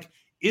poll. Like,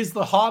 is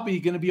the hobby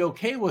going to be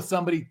okay with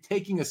somebody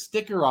taking a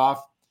sticker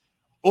off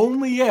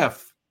only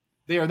if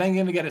they are then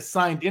going to get it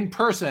signed in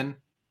person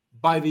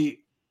by the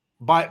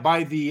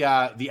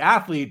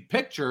athlete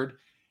pictured,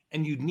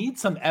 and you need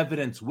some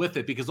evidence with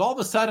it, because all of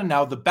a sudden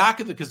now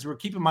because we're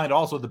keep in mind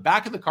also the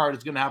back of the card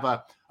is going to have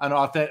an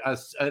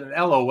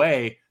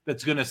LOA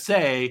that's going to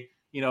say,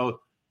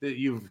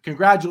 that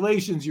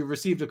congratulations, you've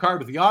received a card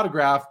with the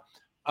autograph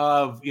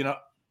of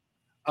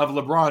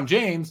LeBron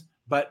James,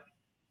 but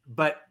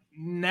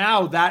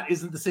now that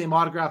isn't the same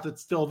autograph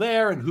that's still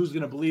there, and who's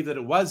going to believe that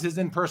it was his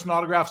in-person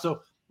autograph?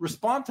 So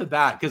respond to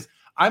that, because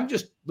I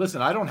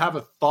don't have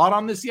a thought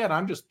on this yet.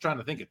 I'm just trying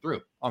to think it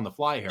through on the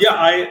fly here. Yeah,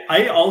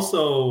 I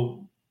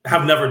also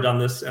have never done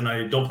this, and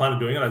I don't plan on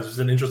doing it. It's just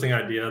an interesting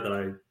idea that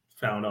I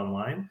found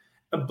online.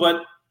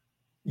 But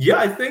yeah,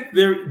 I think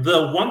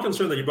the one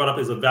concern that you brought up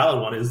is a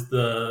valid one, is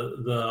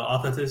the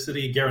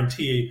authenticity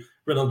guarantee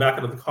written on the back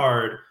of the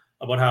card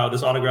about how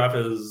this autograph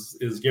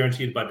is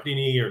guaranteed by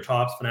Panini or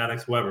Topps,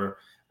 Fanatics, whoever.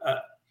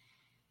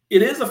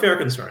 It is a fair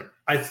concern.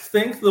 I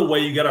think the way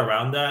you get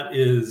around that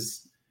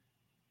is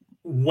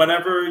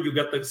whenever you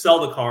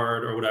sell the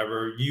card or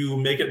whatever, you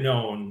make it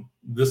known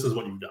this is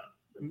what you've done,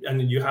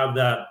 and you have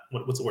that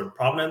what's the word,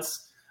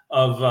 provenance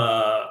of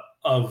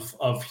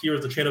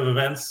here's the chain of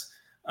events.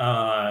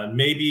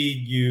 Maybe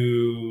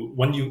you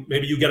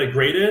get it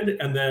graded,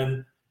 and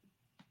then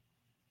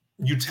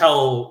you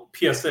tell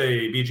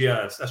PSA,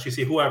 BGS,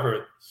 SGC,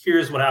 whoever,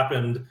 here's what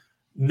happened.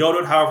 Note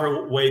it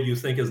however way you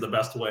think is the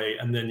best way,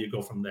 and then you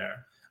go from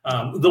there.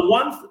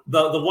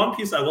 The one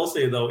piece I will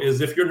say though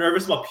is if you're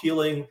nervous about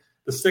peeling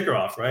the sticker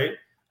off, right?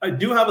 I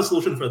do have a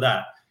solution for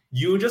that.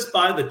 You just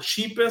buy the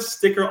cheapest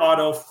sticker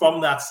auto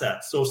from that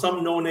set. So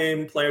some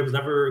no-name player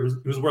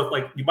who's worth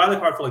you buy the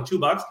card for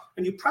 $2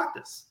 and you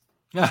practice.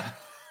 Yeah.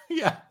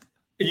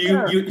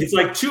 It's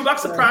like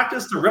 $2 to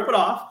practice to rip it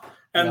off.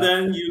 And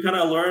then you kind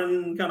of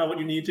learn what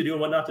you need to do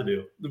and what not to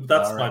do.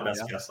 That's my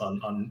best guess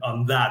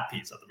on that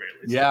piece at the very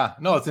least. Yeah,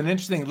 no, it's an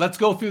interesting. Let's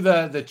go through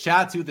the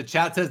chat, see what the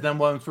chat says. Then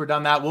once we're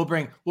done that, we'll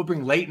bring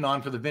Leighton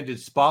on for the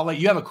vintage spotlight.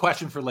 You have a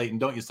question for Leighton,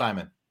 don't you,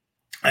 Simon?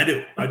 I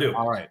do.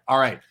 All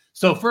right.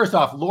 So first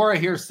off, Laura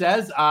here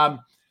says,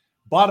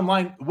 bottom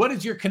line, what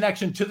is your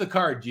connection to the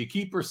card? Do you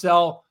keep or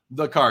sell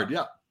the card?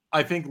 Yeah,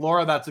 I think,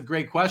 Laura, that's a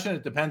great question.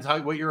 It depends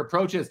what your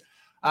approach is.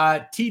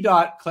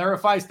 T-Dot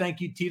clarifies. Thank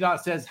you.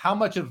 T-Dot says, how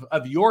much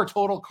of your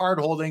total card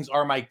holdings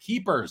are my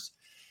keepers?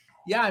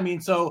 Yeah, I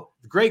mean, so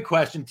great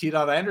question,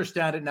 T-Dot. I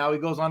understand it now. He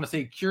goes on to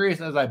say,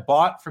 curious as I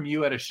bought from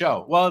you at a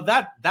show. Well,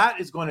 that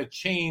is going to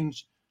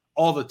change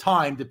all the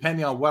time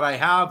depending on what I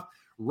have.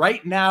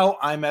 Right now,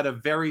 I'm at a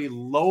very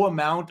low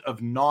amount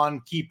of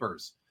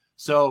non-keepers.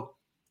 So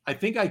I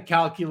think I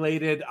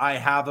calculated I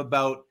have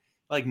about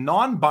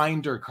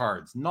non-binder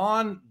cards,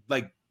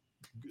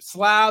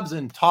 slabs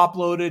and top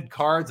loaded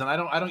cards, and I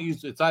don't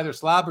use, it's either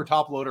slab or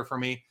top loader for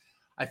me.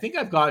 I think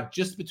I've got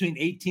just between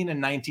 18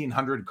 and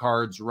 1900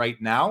 cards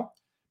right now,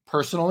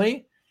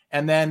 personally.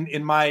 And then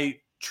in my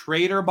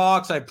trader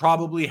box, I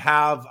probably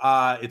have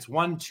it's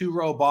 1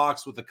 2-row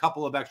box with a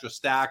couple of extra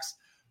stacks.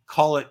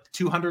 Call it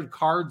 200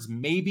 cards,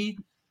 maybe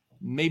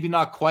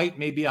not quite,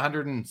 maybe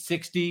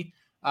 160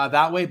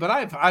 that way. But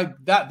I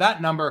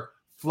that number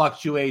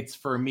fluctuates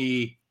for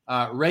me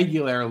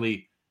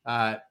regularly.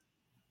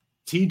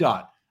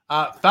 T-Dot.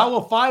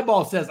 Foul Five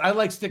Ball says, I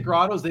like sticker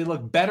autos. They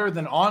look better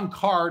than on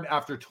card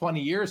after 20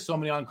 years. So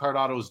many on card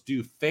autos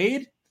do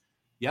fade.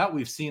 Yeah,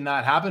 we've seen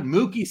that happen.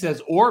 Mookie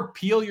says, or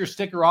peel your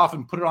sticker off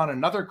and put it on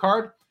another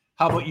card.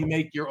 How about you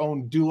make your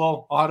own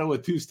dual auto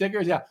with 2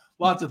 stickers? Yeah,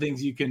 lots of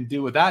things you can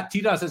do with that.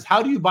 T-Dot says,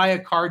 how do you buy a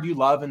card you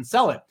love and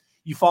sell it?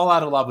 You fall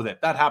out of love with it.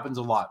 That happens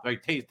a lot.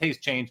 Right?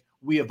 Taste change.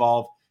 We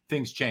evolve.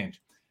 Things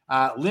change.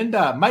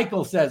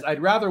 Michael says,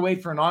 I'd rather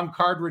wait for an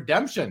on-card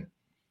redemption.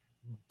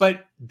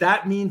 But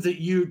that means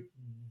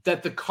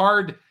that the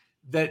card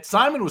that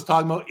Simon was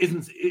talking about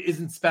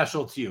isn't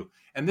special to you.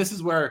 And this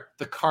is where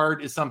the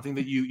card is something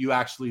that you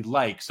actually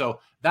like. So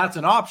that's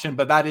an option,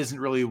 but that isn't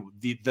really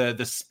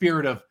the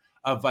spirit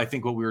of I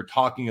think what we were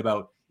talking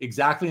about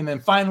exactly. And then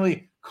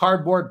finally,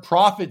 Cardboard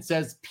Profit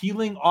says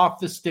peeling off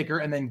the sticker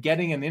and then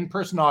getting an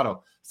in-person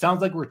auto.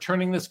 Sounds like we're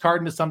turning this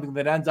card into something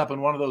that ends up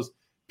in one of those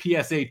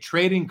PSA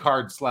trading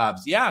card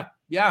slabs. Yeah.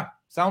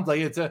 Sounds like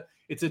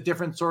it's a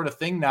different sort of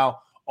thing now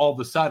all of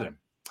a sudden.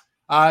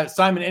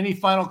 Simon, any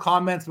final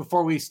comments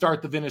before we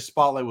start the vintage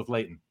spotlight with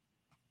Leighton?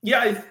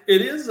 Yeah,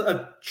 it is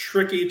a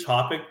tricky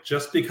topic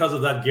just because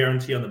of that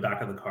guarantee on the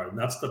back of the card. And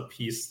that's the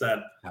piece that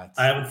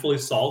I haven't fully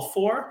solved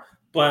for.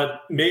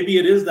 But maybe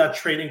it is that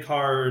trading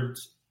card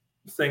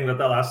thing that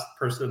last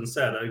person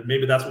said.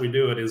 Maybe that's what we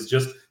do. It is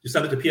just you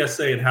send it to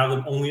PSA and have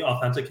them only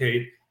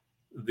authenticate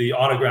the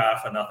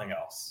autograph and nothing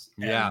else.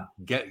 Yeah,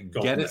 get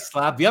it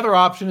slabbed. The other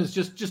option is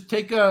just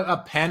take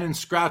a pen and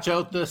scratch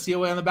out the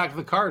COA on the back of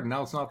the card. And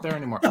now it's not there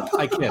anymore.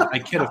 I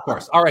kid, of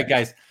course. All right,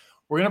 guys,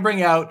 we're going to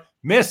bring out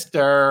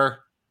Mr.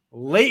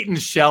 Leighton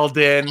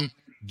Sheldon.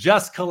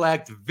 Just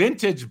Collect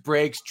Vintage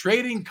Breaks.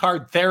 Trading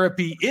Card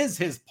Therapy is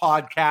his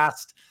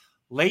podcast.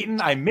 Leighton,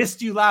 I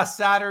missed you last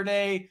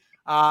Saturday.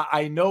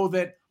 I know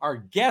that our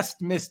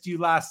guest missed you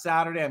last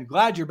Saturday. I'm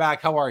glad you're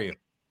back. How are you?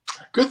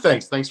 Good,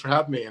 thanks. Thanks for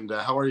having me. And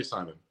how are you,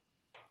 Simon?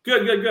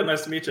 Good.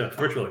 Nice to meet you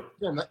virtually.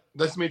 Yeah,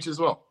 nice to meet you as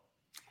well.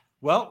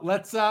 Well,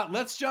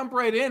 let's jump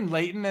right in,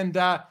 Leighton. And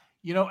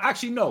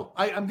actually, no,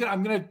 I'm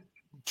gonna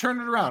turn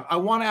it around. I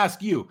want to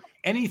ask you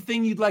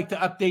anything you'd like to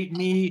update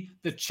me,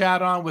 the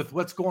chat on with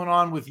what's going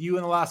on with you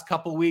in the last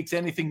couple of weeks.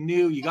 Anything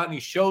new? You got any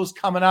shows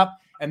coming up?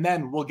 And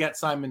then we'll get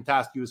Simon to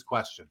ask you his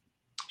question.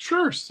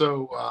 Sure.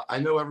 So I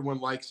know everyone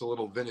likes a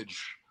little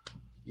vintage,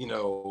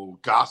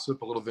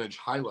 gossip, a little vintage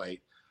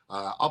highlight.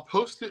 I'll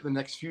post it the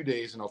next few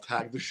days and I'll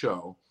tag the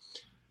show.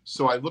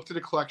 So I looked at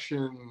a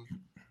collection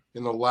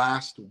in the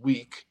last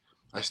week.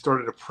 I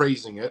started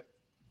appraising it.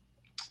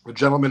 The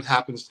gentleman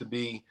happens to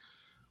be,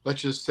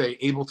 let's just say,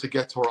 able to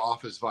get to our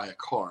office via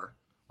car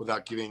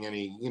without giving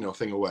any,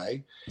 thing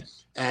away.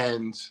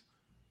 And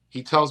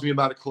he tells me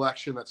about a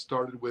collection that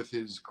started with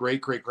his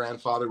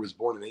great-great-grandfather, was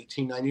born in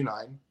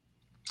 1899.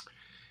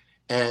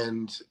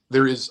 And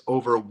there is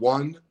over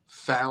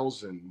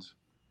 1,000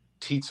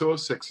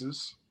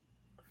 T206s.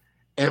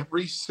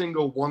 Every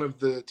single one of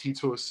the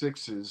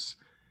T206s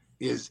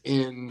is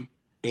in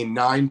a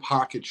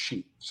 9-pocket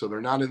sheet. So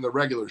they're not in the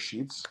regular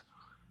sheets,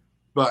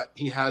 but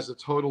he has a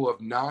total of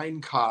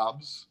 9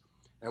 Cobbs.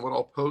 And what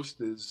I'll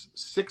post is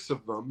 6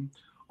 of them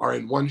are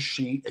in one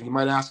sheet. And you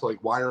might ask,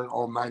 why aren't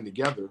all 9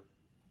 together?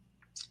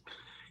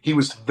 He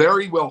was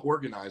very well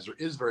organized, or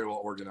is very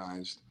well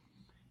organized.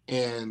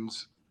 And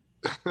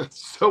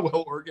so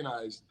well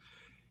organized,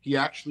 he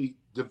actually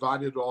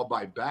divided it all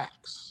by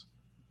backs.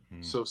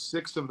 So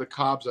 6 of the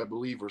Cobbs, I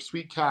believe, were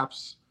Sweet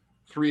Caps.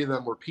 3 of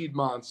them were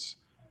Piedmonts.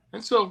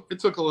 And so it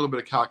took a little bit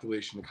of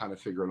calculation to kind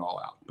of figure it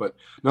all out. But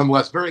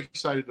nonetheless, very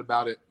excited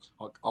about it.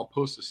 I'll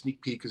post a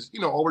sneak peek because,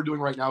 all we're doing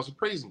right now is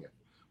appraising it.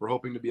 We're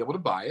hoping to be able to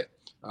buy it.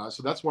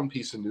 So that's one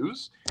piece of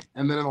news.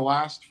 And then in the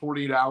last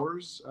 48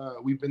 hours,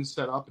 we've been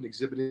set up and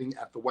exhibiting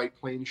at the White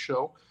Plains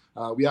show.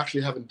 We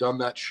actually haven't done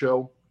that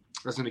show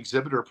as an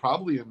exhibitor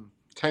probably in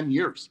 10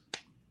 years.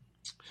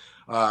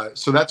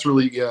 So that's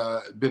really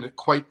been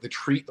quite the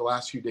treat the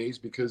last few days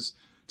because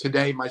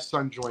today my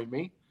son joined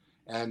me.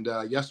 And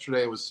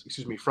Friday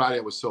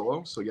I was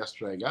solo. So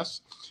yesterday, I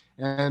guess.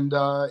 And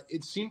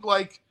it seemed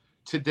like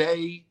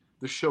today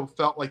the show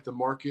felt like the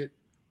market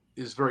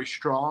is very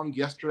strong.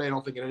 Yesterday, I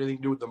don't think it had anything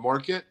to do with the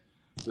market.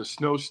 The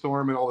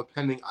snowstorm and all the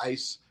pending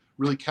ice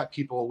really kept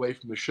people away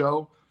from the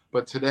show.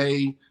 But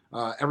today,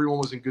 everyone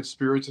was in good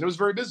spirits and it was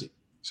very busy.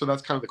 So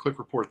that's kind of the quick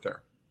report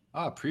there.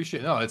 I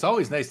appreciate it. No, it's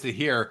always nice to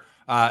hear,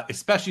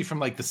 especially from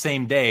the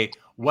same day,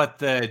 what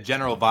the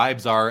general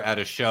vibes are at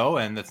a show.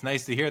 And it's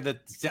nice to hear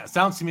that.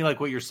 Sounds to me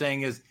like what you're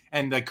saying is,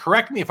 and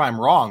correct me if I'm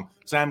wrong,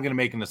 so I'm going to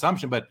make an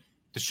assumption, but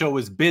the show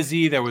was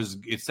busy.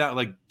 It sounded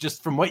like,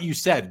 just from what you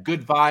said,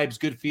 good vibes,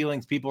 good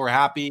feelings. People were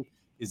happy.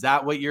 Is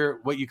that what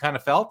you kind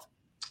of felt?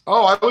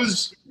 Oh, I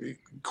was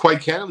quite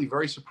candidly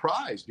very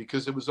surprised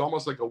because it was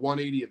almost like a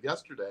 180 of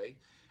yesterday.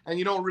 And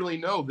you don't really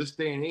know this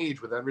day and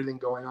age with everything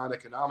going on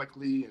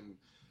economically and,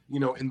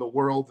 in the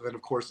world. And then,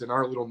 of course, in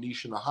our little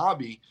niche in the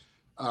hobby,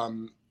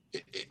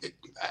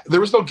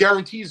 there was no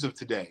guarantees of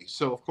today.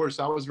 So, of course,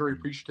 I was very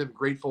appreciative and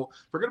grateful.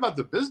 Forget about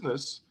the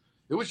business.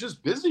 It was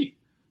just busy.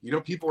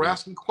 People were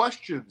asking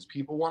questions.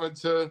 People wanted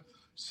to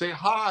say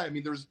hi. I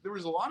mean, there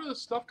was a lot of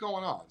stuff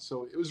going on.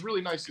 So it was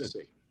really nice to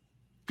see.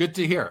 Good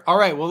to hear. All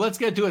right, well, let's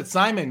get to it.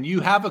 Simon,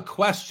 you have a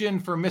question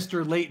for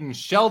Mr. Leighton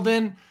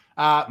Sheldon.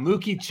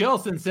 Mookie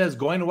Chilson says,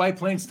 going to White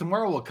Plains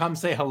tomorrow. We'll come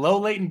say hello,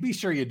 Leighton. Be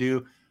sure you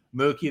do,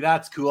 Mookie.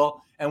 That's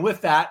cool. And with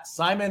that,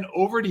 Simon,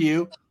 over to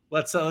you.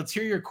 Let's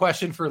hear your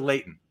question for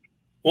Leighton.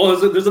 Well,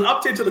 there's an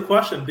update to the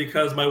question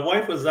because my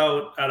wife was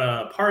out at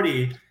a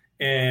party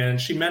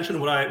and she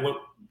mentioned what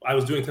I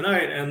was doing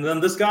tonight. And then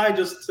this guy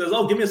just says,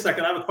 oh, give me a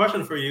second. I have a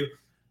question for you.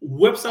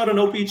 Whips out an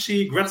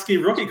OPC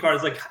Gretzky rookie card.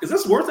 It's like, is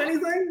this worth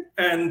anything?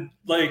 And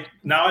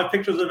now I have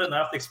pictures of it and I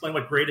have to explain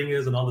what grading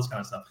is and all this kind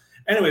of stuff.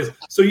 Anyways,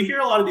 so you hear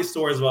a lot of these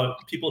stories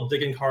about people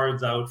digging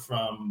cards out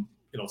from,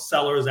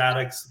 cellars,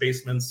 attics,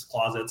 basements,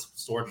 closets,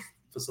 storage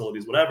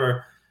facilities,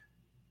 whatever.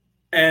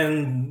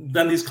 And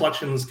then these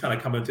collections kind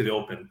of come into the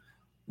open.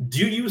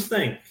 Do you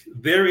think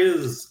there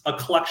is a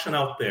collection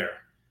out there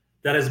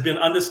that has been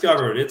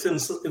undiscovered? It's in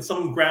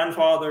some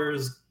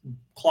grandfather's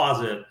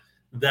closet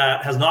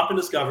that has not been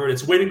discovered.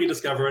 It's waiting to be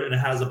discovered, and it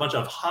has a bunch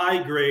of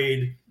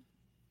high-grade,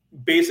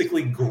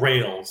 basically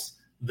grails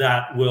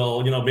that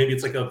will, maybe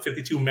it's like a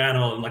 52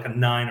 Mano and like a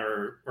 9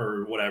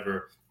 or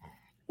whatever,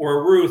 or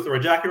a Ruth or a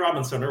Jackie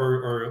Robinson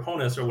or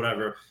Honus or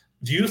whatever.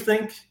 Do you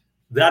think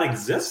that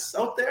exists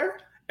out there?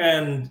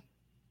 And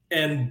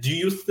do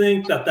you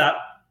think that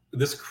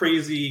this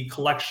crazy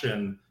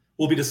collection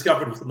will be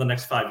discovered within the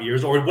next 5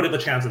 years? Or what are the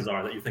chances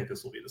are that you think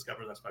this will be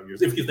discovered in the next 5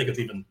 years, if you think it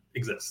even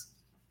exists?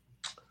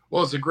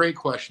 Well, it's a great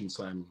question,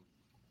 Simon.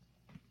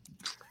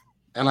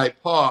 And I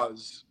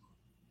pause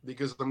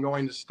because I'm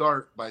going to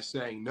start by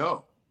saying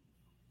no.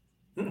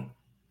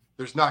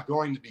 There's not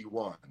going to be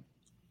one.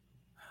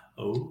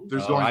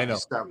 There's going to be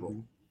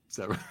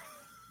several.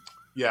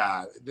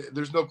 Yeah,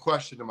 there's no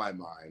question in my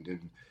mind.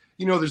 And,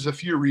 there's a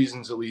few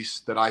reasons, at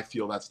least, that I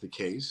feel that's the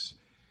case.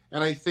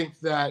 And I think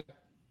that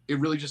it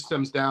really just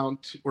comes down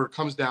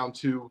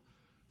to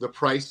the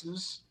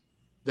prices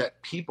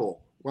that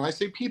people, when I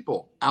say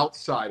people,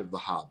 outside of the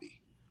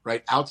hobby,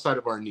 right, outside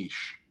of our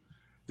niche,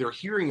 they're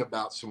hearing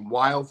about some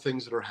wild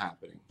things that are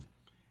happening.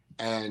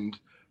 And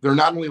there are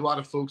not only a lot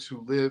of folks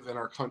who live in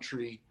our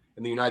country,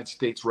 in the United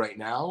States right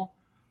now,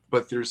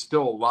 but there's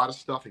still a lot of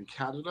stuff in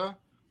Canada.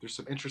 There's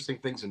some interesting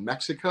things in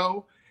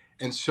Mexico.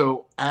 And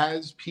so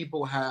as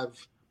people have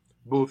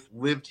both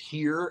lived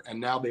here and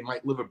now they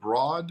might live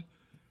abroad,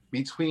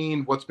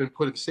 between what's been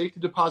put in safety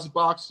deposit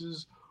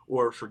boxes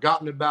or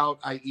forgotten about,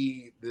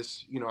 i.e.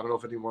 this, I don't know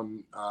if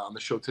anyone on the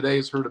show today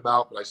has heard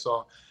about, but I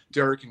saw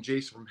Derek and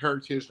Jason from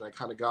Heritage, and I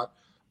kind of got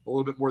a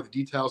little bit more of the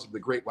details of the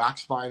great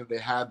wax find that they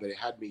had. They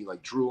had me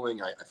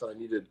drooling. I thought I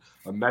needed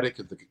a medic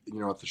at the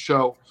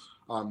show.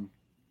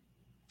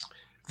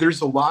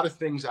 There's a lot of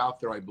things out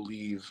there, I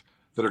believe,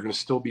 that are going to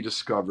still be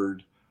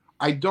discovered.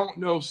 I don't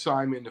know,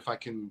 Simon, if I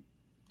can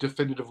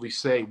definitively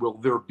say, will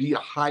there be a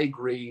high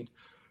grade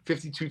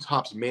 52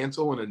 tops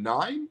mantle and a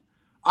 9?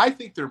 I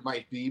think there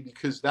might be,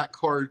 because that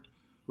card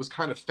was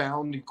kind of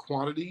found in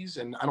quantities,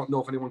 and I don't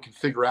know if anyone can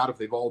figure out if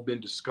they've all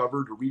been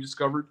discovered or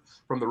rediscovered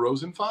from the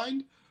Rosen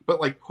find. But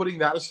putting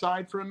that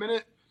aside for a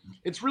minute,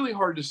 it's really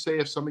hard to say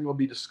if something will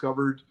be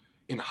discovered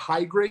in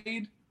high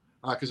grade,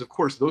 because of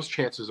course those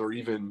chances are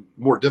even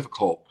more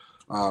difficult.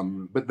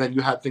 But then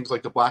you had things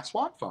like the Black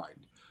Swan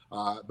find.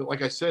 But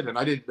like I said, and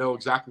I didn't know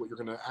exactly what you're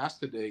going to ask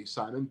today,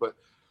 Simon, but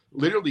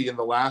literally in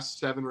the last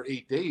 7 or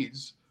 8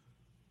 days,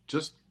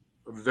 just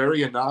a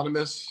very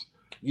anonymous,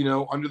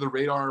 under the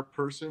radar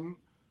person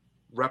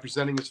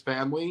representing his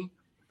family.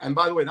 And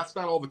by the way, that's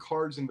not all the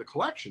cards in the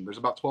collection. There's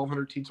about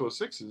 1,200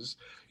 T206s.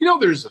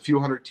 There's a few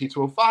hundred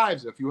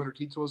T205s and a few hundred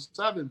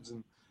T207s.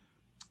 And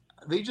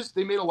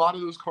they made a lot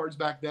of those cards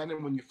back then.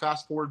 And when you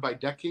fast forward by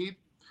decade,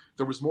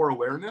 there was more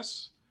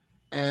awareness.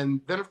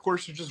 And then, of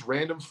course, there's just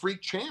random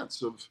freak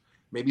chance of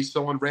maybe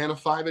someone ran a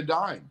 5 a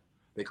dime.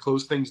 They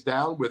closed things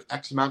down with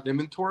X amount in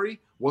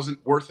inventory,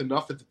 wasn't worth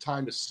enough at the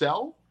time to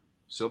sell.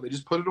 So they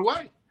just put it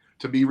away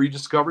to be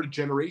rediscovered a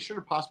generation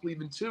or possibly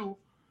even 2,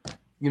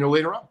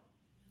 later on.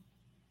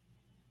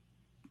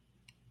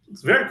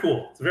 It's very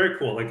cool. It's very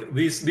cool.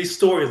 These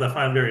stories I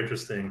find very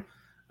interesting,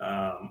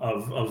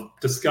 of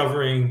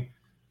discovering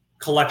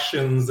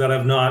collections that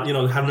have not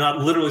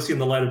literally seen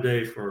the light of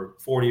day for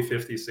 40,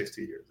 50,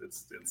 60 years.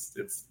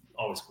 It's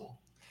always cool.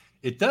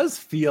 It does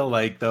feel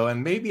like, though,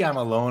 and maybe I'm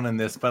alone in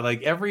this, but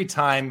every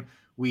time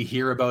we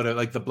hear about it,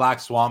 like the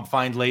Black Swamp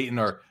find, Leighton,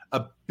 or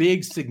a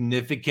big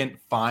significant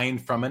find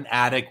from an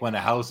attic when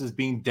a house is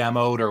being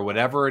demoed or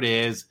whatever it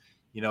is,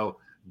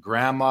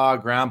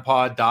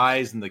 grandpa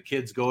dies and the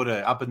kids go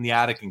to up in the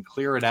attic and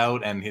clear it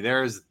out, and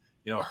there's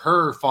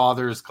her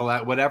father's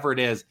collect, whatever it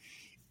is.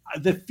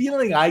 the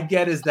feeling I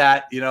get is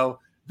that,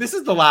 this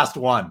is the last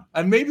one.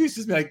 And maybe it's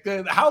just like,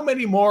 how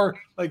many more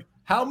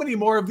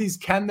of these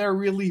can there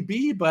really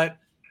be? But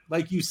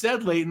like you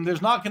said, Leighton,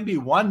 there's not going to be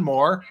one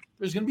more.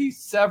 There's going to be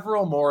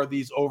several more of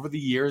these over the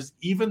years,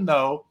 even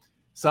though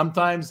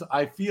sometimes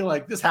I feel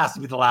like this has to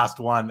be the last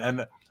one.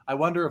 And I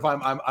wonder if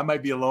I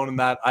might be alone in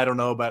that. I don't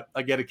know, but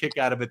I get a kick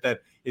out of it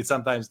that it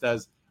sometimes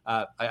does.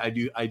 I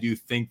do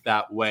think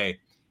that way.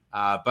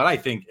 But I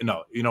think,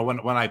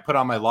 when I put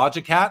on my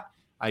logic hat,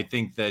 I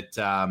think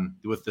that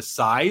with the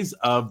size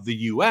of the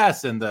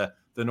U.S. and the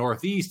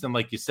Northeast, and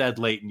like you said,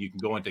 Leighton, you can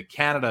go into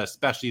Canada,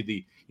 especially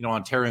the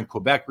Ontario and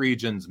Quebec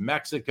regions,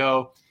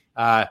 Mexico.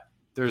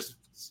 There's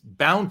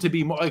bound to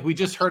be more. Like we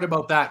just heard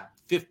about that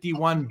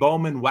 51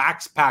 Bowman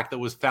wax pack that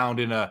was found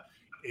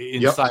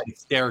inside a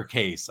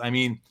staircase. I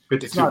mean,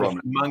 it's not a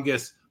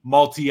humongous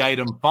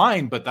multi-item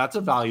find, but that's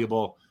a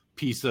valuable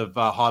piece of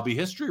hobby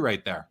history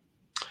right there.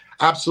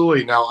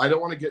 Absolutely. Now, I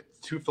don't want to get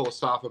too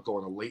philosophical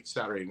on a late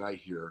Saturday night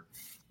here.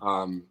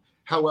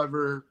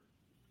 However,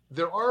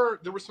 there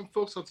were some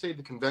folks, let's say, at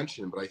the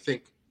convention, but I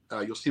think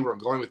you'll see where I'm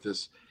going with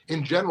this.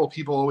 In general,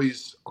 people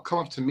always come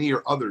up to me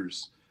or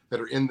others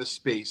that are in this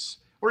space,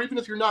 or even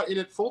if you're not in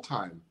it full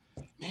time.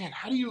 Man,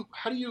 how do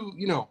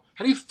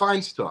you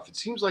find stuff? It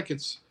seems like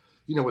it's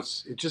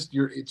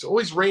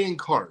always raining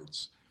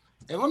cards.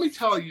 And let me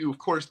tell you, of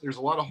course, there's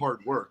a lot of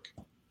hard work.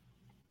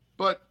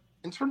 But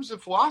in terms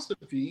of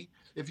philosophy,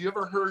 if you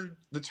ever heard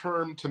the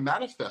term to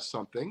manifest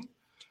something,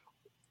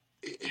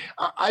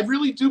 I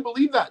really do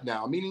believe that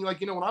now. Meaning,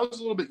 like, when I was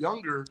a little bit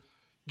younger,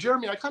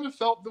 Jeremy, I kind of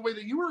felt the way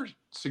that you were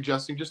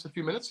suggesting just a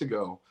few minutes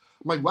ago.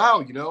 I'm like,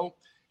 wow,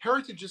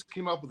 Heritage just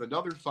came up with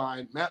another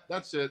find. Matt,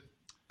 that's it.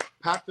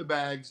 Pack the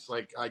bags.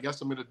 Like, I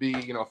guess I'm going to be,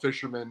 a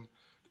fisherman.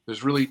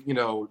 There's really,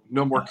 no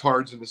more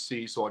cards in the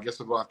sea, so I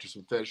guess I'll go after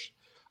some fish.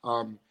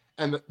 And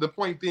the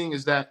point being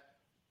is that,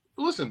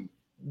 listen,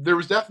 there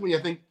was definitely,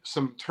 I think,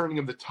 some turning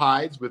of the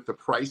tides with the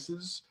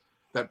prices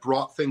that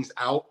brought things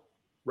out,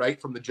 right,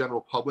 from the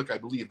general public. I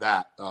believe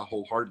that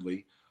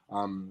wholeheartedly.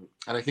 And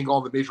I think all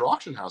the major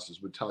auction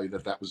houses would tell you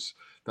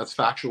that's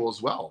factual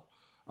as well.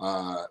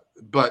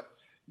 But,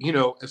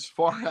 as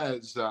far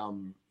as,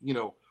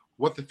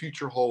 what the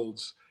future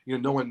holds,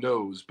 no one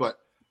knows. But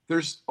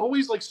there's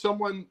always like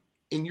someone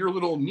in your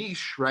little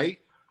niche, right,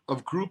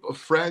 of group of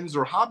friends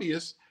or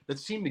hobbyists that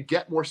seem to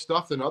get more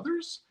stuff than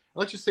others.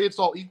 Let's just say it's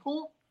all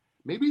equal.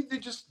 Maybe they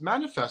just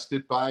manifest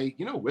it by,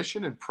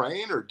 wishing and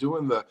praying or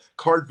doing the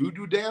card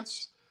voodoo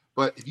dance.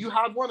 But if you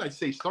had one, I'd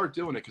say start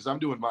doing it because I'm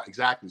doing my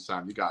exactly,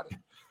 Sam. You got it.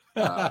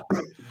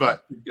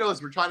 But,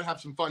 listen, we're trying to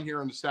have some fun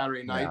here on the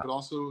Saturday night, but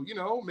also,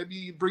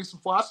 maybe bring some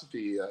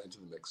philosophy into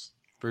the mix.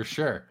 For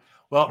sure.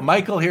 Well,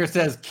 Michael here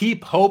says,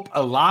 keep hope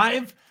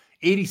alive.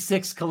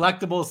 86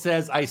 Collectibles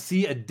says, I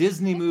see a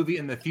Disney movie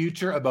in the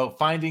future about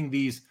finding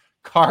these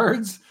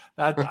cards.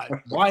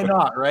 Why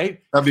not,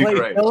 right? That'd be Clay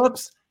great.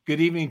 Phillips, good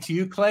evening to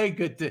you, Clay.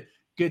 Good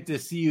to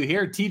see you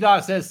here.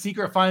 T-Dot says,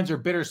 secret finds are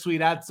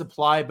bittersweet, adds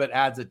supply, but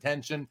adds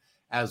attention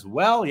as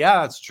well.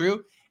 Yeah, that's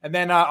true. And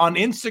then on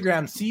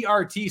Instagram,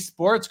 CRT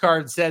Sports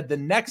Cards said, the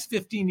next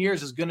 15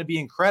 years is going to be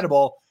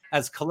incredible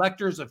as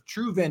collectors of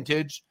true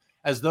vintage,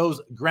 as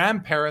those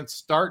grandparents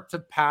start to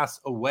pass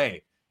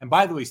away. And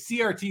by the way,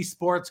 CRT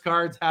Sports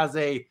Cards has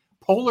a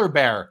polar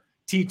bear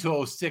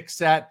T206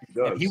 set,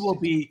 and he will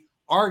be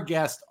our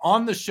guest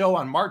on the show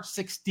on March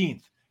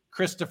 16th.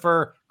 Chris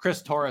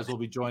Torres will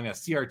be joining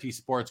us. CRT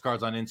Sports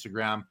Cards on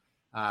Instagram,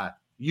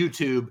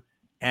 YouTube,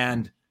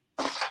 and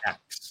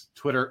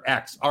Twitter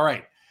X. All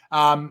right.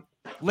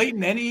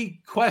 Leighton, any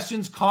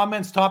questions,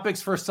 comments,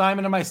 topics for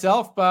Simon and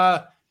myself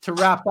to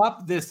wrap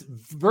up this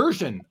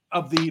version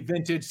of the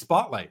Vintage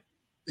Spotlight?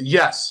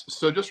 Yes.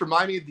 So just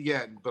remind me at the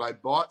end, but I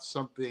bought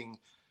something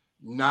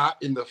not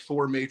in the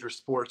four major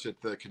sports at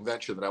the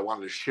convention that I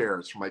wanted to share.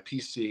 It's for my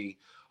PC.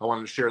 I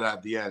wanted to share that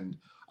at the end.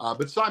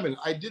 But Simon,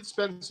 I did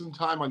spend some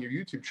time on your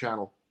YouTube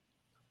channel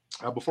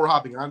before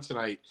hopping on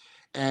tonight.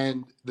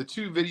 And the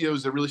two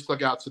videos that really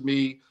stuck out to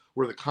me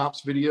were the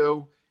comps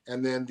video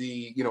and then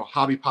the,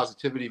 hobby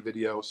positivity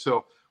video.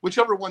 So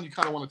whichever one you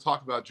kind of want to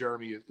talk about,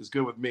 Jeremy, is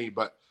good with me.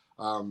 But,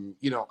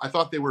 I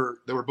thought they were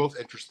both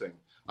interesting.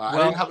 I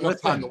didn't have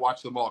enough time to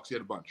watch them all because you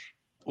had a bunch.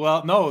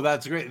 Well, no,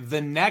 that's great. The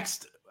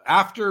next,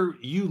 after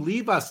you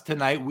leave us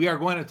tonight, we are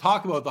going to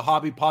talk about the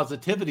hobby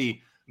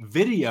positivity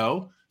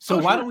video. So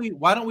why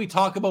don't we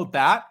talk about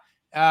that?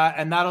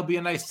 And that'll be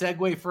a nice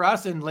segue for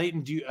us. And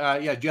Leighton, do you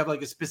have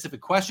like a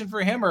specific question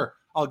for him, or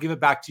I'll give it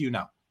back to you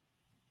now?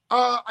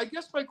 I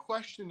guess my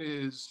question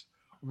is,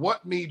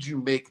 what made you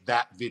make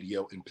that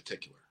video in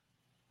particular?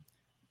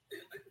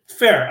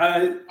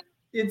 Fair.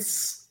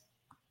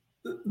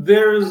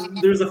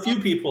 There's a few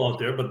people out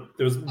there, but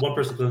there's one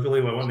person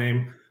specifically, I won't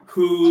name,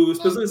 who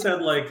specifically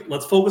said, like,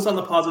 let's focus on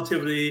the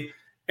positivity.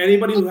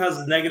 Anybody who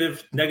has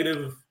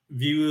negative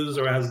views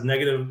or has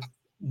negative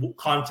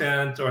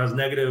content or has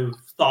negative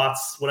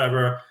thoughts,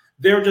 whatever,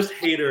 they're just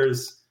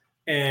haters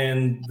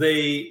and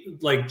they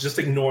just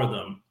ignore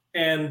them.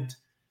 And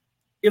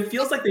it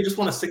feels like they just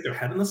want to stick their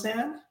head in the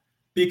sand,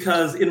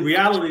 because in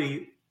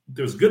reality,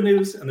 there's good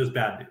news and there's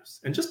bad news.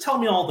 And just tell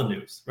me all the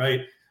news,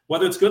 right?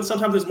 Whether it's good,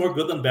 sometimes there's more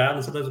good than bad,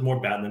 and sometimes there's more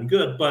bad than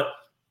good. But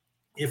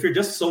if you're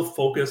just so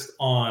focused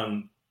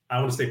on, I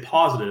want to say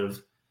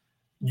positive,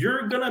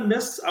 you're going to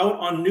miss out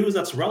on news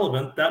that's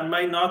relevant that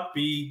might not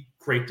be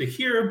great to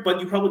hear, but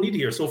you probably need to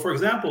hear. So for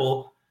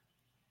example,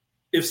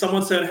 if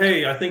someone said,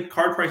 hey, I think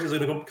card prices are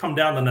going to come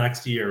down the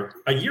next year,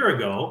 a year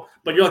ago,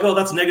 but you're like, oh,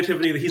 that's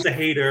negativity, he's a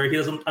hater, he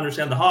doesn't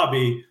understand the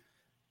hobby,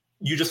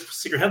 you just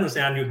stick your head in the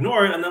sand, you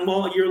ignore it, and then,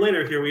 well, a year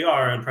later, here we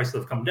are, and prices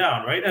have come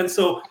down, right? And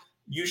so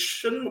you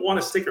shouldn't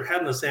want to stick your head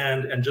in the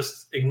sand and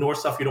just ignore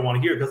stuff you don't want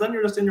to hear, because then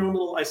you're just in your own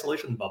little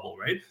isolation bubble,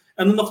 right?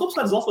 And then the flip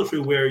side is also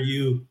true, where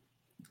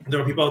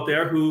there are people out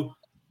there who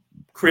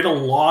create a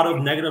lot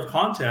of negative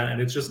content, and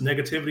it's just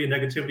negativity and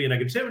negativity and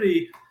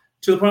negativity,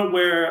 to the point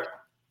where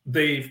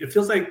it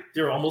feels like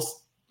they're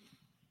almost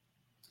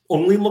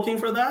only looking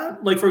for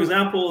that. Like, for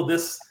example,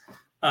 this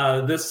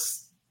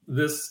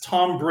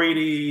Tom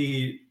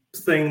Brady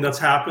thing that's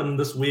happened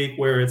this week,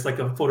 where it's like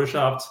a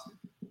photoshopped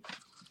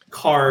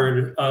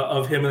card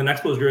of him in an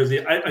Expos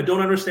jersey. I don't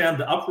understand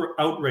the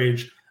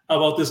outrage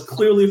about this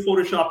clearly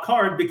photoshopped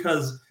card,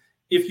 because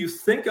if you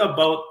think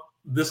about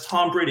this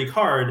Tom Brady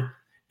card,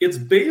 it's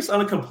based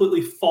on a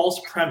completely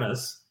false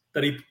premise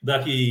that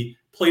he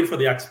played for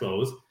the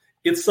Expos.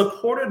 It's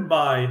supported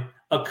by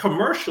a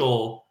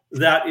commercial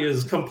that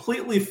is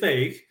completely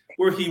fake,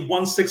 where he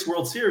won 6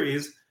 World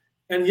Series,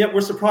 and yet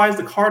we're surprised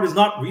the card is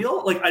not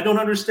real. Like, I don't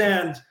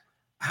understand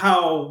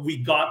how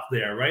we got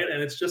there, right?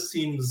 And it just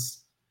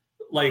seems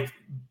like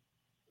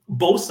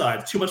both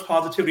sides, too much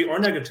positivity or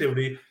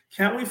negativity.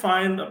 Can't we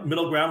find a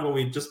middle ground where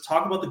we just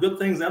talk about the good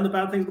things and the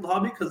bad things with the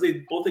hobby, because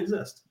they both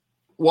exist?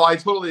 Well, I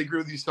totally agree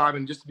with you,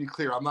 Simon. Just to be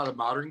clear, I'm not a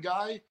modern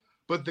guy,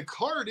 but the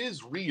card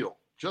is real.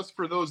 Just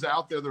for those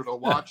out there that are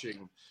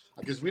watching,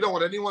 because we don't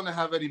want anyone to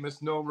have any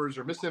misnomers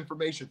or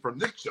misinformation from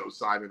this show,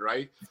 Simon,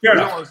 right? Fair we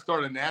enough. don't want to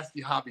start a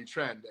nasty hobby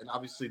trend. And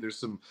obviously there's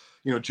some,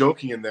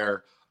 joking in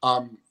there.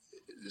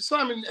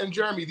 Simon and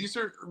Jeremy, these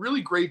are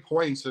really great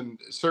points. And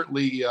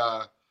certainly,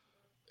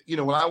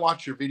 when I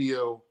watch your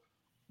video,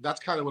 that's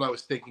kind of what I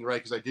was thinking, right?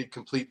 Because I did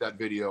complete that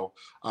video.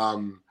 I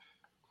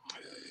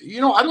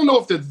don't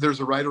know if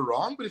there's a right or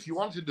wrong, but if you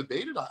wanted to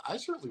debate it, I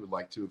certainly would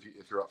like to,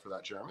 if you're up for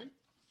that, Jeremy.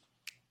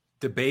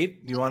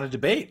 Debate? You want to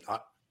debate?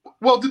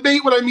 Well,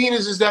 debate, what I mean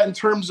is that in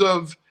terms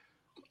of,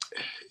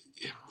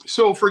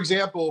 so for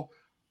example,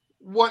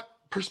 what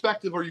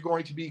perspective are you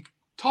going to be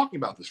talking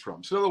about this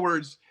from? So in other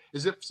words,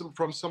 is it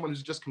from someone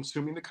who's just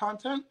consuming the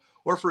content?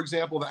 Or for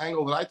example, the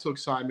angle that I took,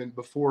 Simon,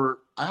 before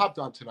I hopped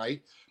on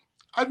tonight,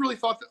 I'd really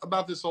thought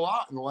about this a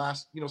lot in the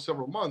last,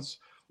 several months.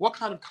 What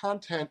kind of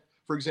content,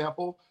 for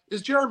example,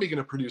 is Jeremy going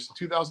to produce in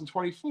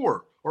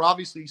 2024? Or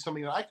obviously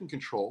something that I can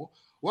control.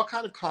 What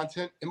kind of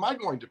content am I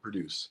going to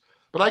produce?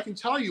 But I can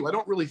tell you, I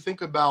don't really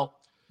think about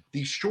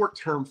the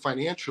short-term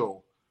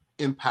financial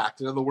impact.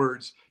 In other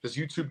words, does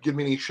YouTube give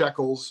me any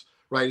shekels,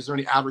 right? Is there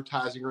any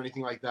advertising or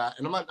anything like that?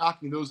 And I'm not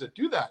knocking those that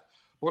do that.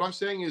 What I'm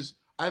saying is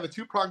I have a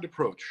two-pronged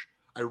approach.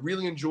 I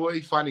really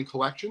enjoy finding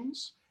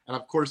collections. And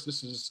of course,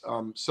 this is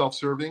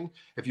self-serving.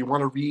 If you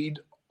want to read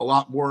a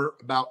lot more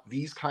about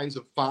these kinds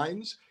of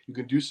finds, you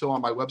can do so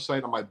on my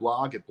website, on my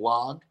blog at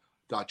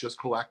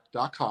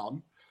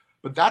blog.justcollect.com.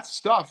 But that's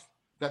stuff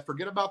that,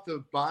 forget about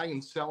the buying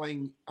and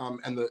selling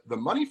and the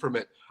money from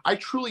it. I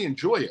truly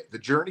enjoy it. The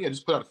journey, I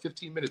just put out a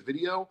 15-minute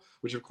video,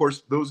 which of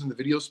course those in the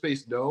video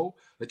space know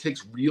it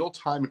takes real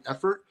time and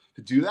effort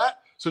to do that.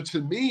 So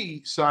to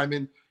me,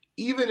 Simon,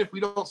 even if we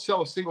don't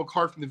sell a single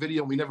card from the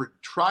video and we never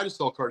try to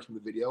sell cards from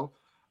the video,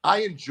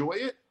 I enjoy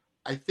it.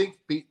 I think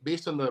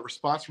based on the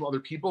response from other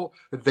people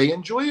that they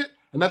enjoy it.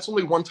 And that's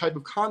only one type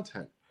of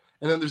content.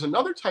 And then there's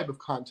another type of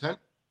content,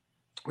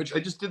 which I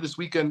just did this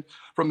weekend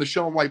from the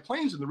show in White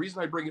Plains. And the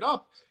reason I bring it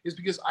up is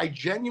because I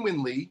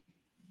genuinely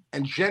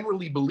and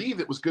generally believe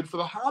it was good for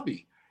the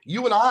hobby.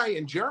 You and I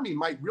and Jeremy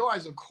might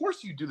realize, of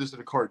course you do this at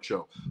a card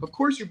show. Of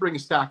course you bring a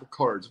stack of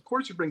cards. Of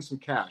course you bring some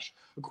cash.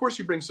 Of course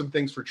you bring some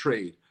things for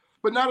trade.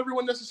 But not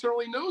everyone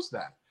necessarily knows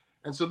that.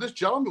 And so this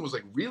gentleman was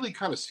like really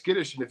kind of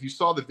skittish. And if you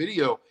saw the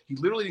video, he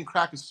literally didn't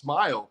crack a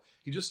smile.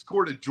 He just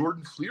scored a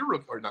Jordan Fleer,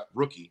 or not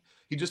rookie.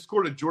 He just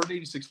scored a Jordan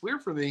 86 Fleer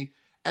for me.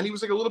 And he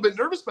was like a little bit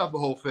nervous about the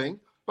whole thing.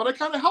 But I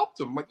kind of helped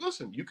him. I'm like,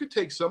 listen, you could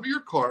take some of your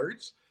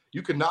cards.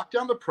 You could knock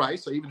down the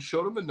price. I even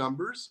showed him the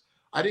numbers.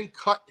 I didn't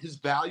cut his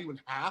value in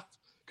half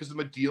because I'm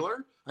a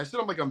dealer. I said,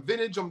 I'm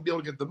vintage. I'm going to be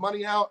able to get the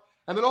money out.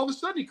 And then all of a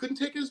sudden, he couldn't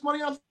take his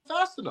money out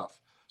fast enough.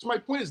 So my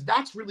point is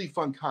that's really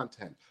fun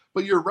content.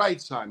 But you're right,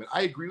 Simon.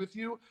 I agree with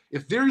you.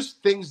 If there's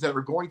things that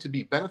are going to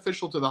be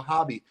beneficial to the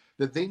hobby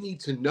that they need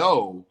to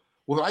know,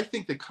 well, I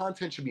think the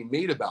content should be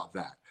made about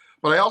that.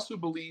 But I also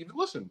believe,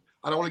 listen,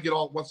 I don't want to get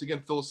all, once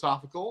again,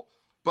 philosophical,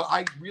 but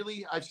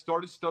I've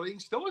started studying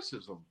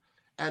Stoicism.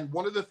 And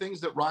one of the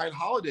things that Ryan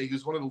Holiday,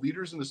 who's one of the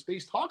leaders in the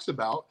space, talks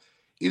about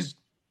is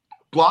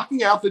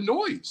blocking out the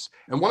noise.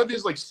 And one of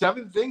his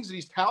 7 things that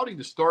he's touting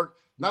to start,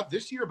 not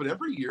this year, but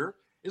every year,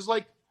 is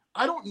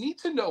I don't need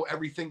to know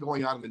everything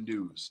going on in the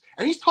news.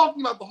 And he's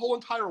talking about the whole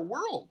entire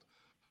world.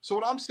 So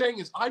what I'm saying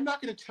is I'm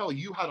not going to tell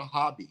you how to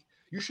hobby.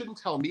 You shouldn't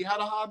tell me how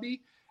to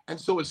hobby. And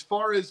so as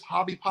far as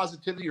hobby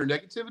positivity or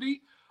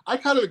negativity, I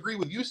kind of agree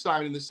with you,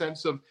 Simon, in the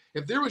sense of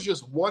if there was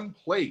just one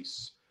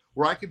place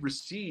where I could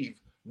receive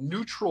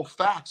neutral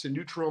facts and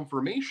neutral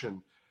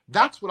information,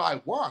 that's what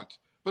I want.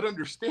 But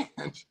understand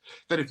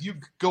that if you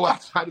go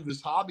outside of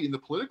this hobby in the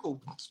political,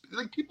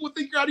 like, people would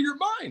think you're out of your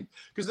mind,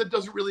 because that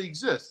doesn't really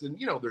exist. And,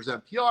 there's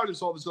NPR,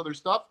 there's all this other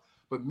stuff,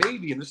 but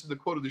maybe, and this is the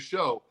quote of the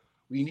show,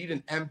 we need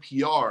an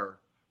NPR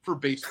for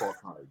baseball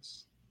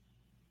cards.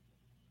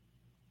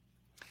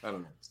 I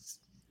don't know.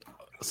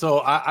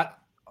 So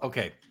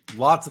okay,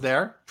 lots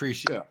there.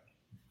 Appreciate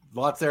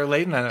lots there,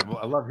 Leighton. And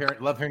I love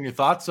hearing your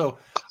thoughts. So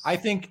I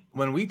think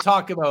when we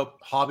talk about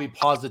hobby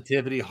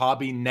positivity,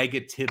 hobby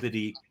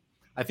negativity,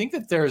 I think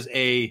that there's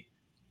a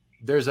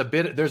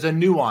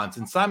nuance,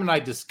 and Simon and I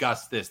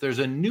discussed this. There's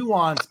a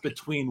nuance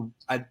between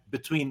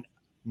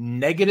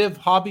negative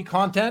hobby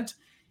content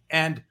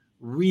and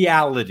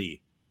real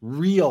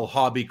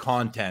hobby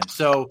content.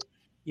 So,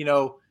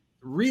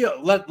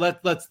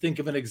 let's think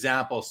of an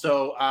example.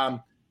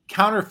 So,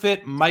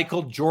 counterfeit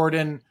Michael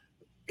Jordan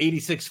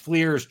 86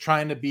 Fleers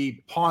trying to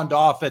be pawned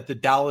off at the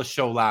Dallas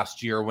show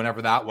last year,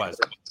 whenever that was.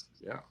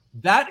 Yeah.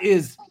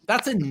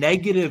 That's a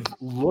negative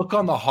look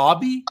on the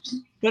hobby,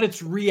 but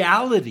it's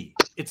reality.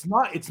 It's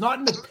not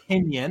an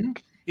opinion.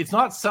 It's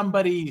not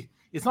somebody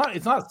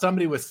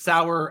with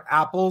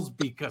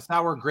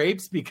sour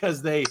grapes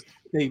because they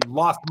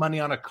lost money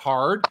on a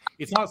card.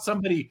 It's not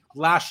somebody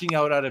lashing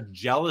out of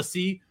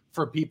jealousy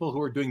for people who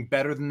are doing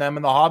better than them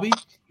in the hobby.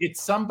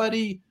 It's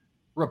somebody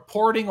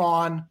reporting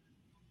on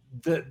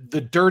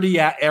the dirty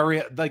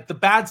area, like the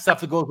bad stuff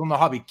that goes on the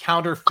hobby,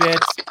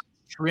 counterfeits,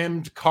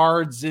 trimmed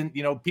cards, and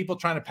people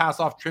trying to pass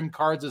off trimmed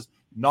cards as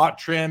not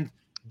trimmed,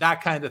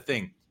 that kind of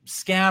thing.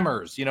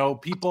 Scammers,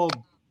 people,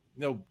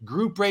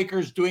 group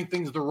breakers doing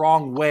things the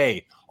wrong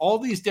way, all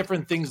these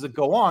different things that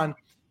go on.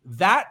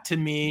 That to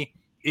me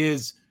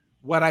is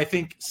what I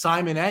think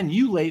Simon and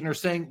you, Leighton, are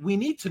saying. We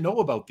need to know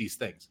about these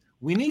things.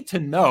 We need to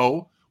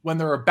know when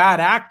there are bad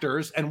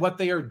actors and what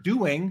they are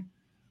doing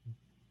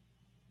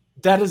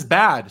that is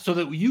bad, so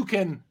that you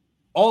can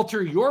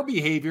alter your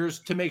behaviors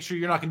to make sure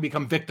you're not going to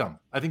become victim.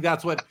 I think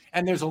that's what,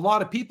 and there's a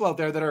lot of people out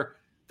there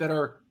that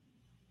are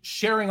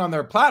sharing on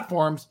their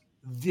platforms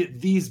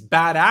these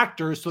bad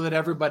actors so that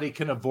everybody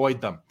can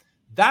avoid them.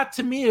 That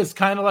to me is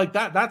kind of like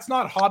that. That's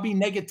not hobby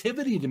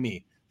negativity to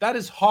me. That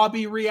is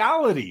hobby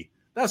reality.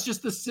 That is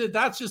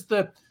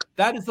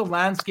the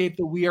landscape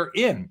that we are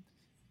in.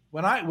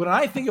 When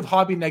I think of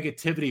hobby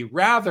negativity,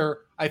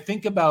 rather I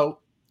think about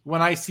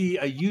when I see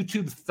a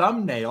YouTube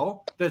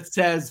thumbnail that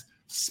says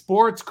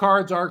sports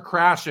cards are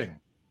crashing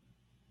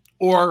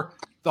or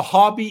the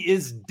hobby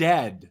is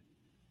dead.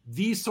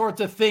 These sorts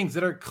of things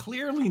that are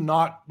clearly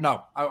not,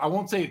 no, I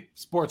won't say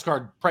sports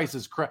card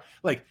prices,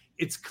 like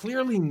it's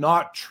clearly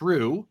not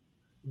true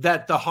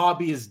that the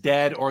hobby is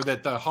dead or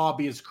that the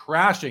hobby is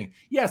crashing.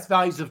 Yes,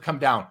 values have come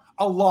down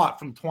a lot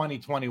from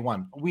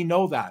 2021. We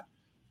know that.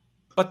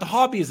 But the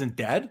hobby isn't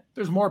dead.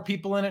 There's more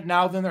people in it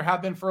now than there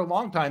have been for a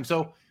long time.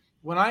 So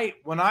when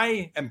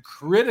I am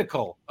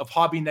critical of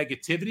hobby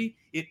negativity,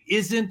 it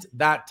isn't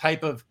that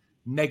type of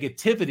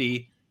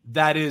negativity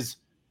that is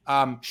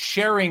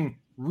sharing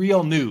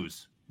real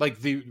news, like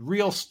the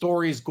real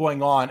stories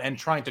going on and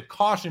trying to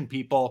caution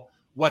people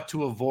what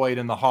to avoid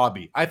in the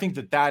hobby. I think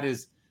that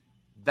is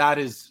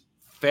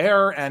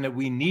fair, and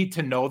we need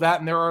to know that.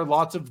 And there are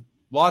lots of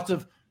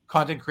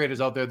content creators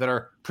out there that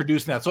are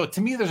producing that. So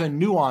to me, there's a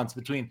nuance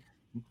between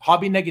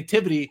hobby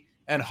negativity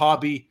and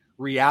hobby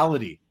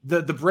reality.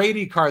 The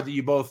Brady card that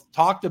you both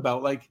talked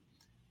about, like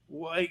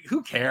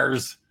who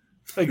cares?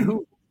 Like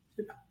who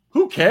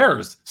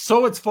cares?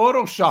 So it's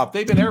Photoshop.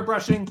 They've been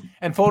airbrushing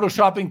and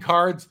Photoshopping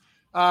cards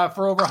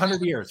for over 100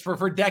 years,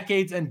 for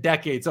decades and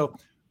decades. So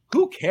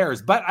who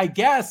cares? But I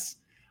guess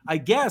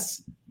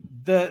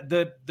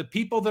the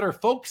people that are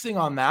focusing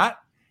on that,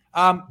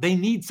 they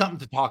need something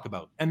to talk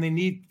about, and they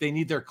need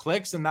their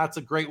clicks, and that's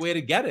a great way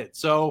to get it.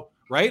 So,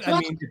 right? I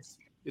mean,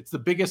 it's the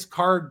biggest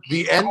card.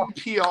 The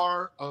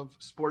NPR of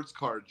sports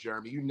cards,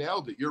 Jeremy. You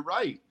nailed it. You're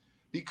right.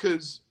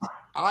 Because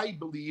I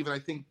believe, and I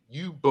think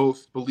you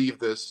both believe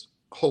this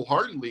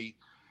wholeheartedly,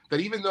 that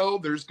even though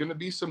there's going to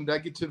be some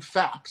negative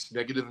facts,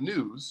 negative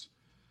news,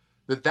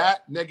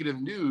 that negative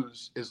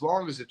news, as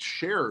long as it's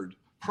shared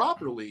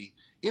properly,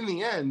 in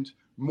the end,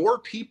 more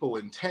people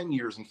in 10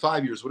 years and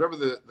 5 years, whatever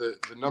the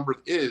number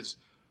is,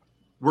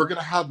 we're going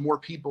to have more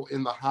people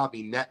in the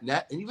hobby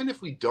net. And even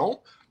if we don't,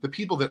 the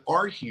people that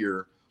are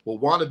here will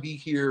want to be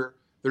here.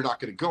 They're not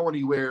going to go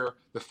anywhere.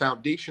 The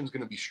foundation is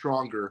going to be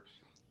stronger.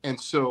 And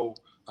so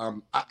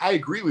I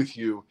agree with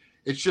you.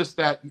 It's just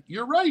that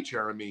you're right,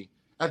 Jeremy.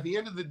 At the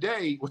end of the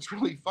day, what's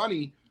really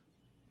funny,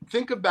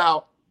 think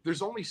about,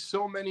 there's only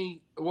so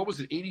many,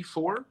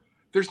 84?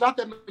 There's not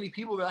that many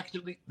people that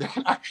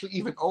can actually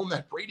even own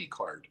that Brady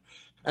card.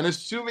 And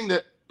assuming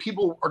that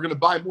people are going to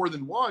buy more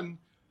than one,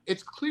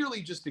 it's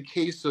clearly just a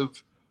case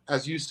of,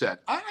 as you said,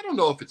 I don't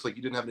know if it's like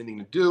you didn't have anything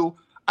to do.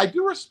 I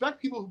do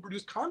respect people who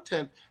produce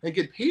content and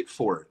get paid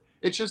for it.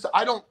 It's just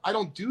I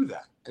don't do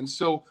that. And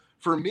so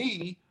for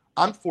me,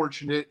 I'm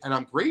fortunate and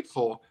I'm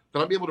grateful that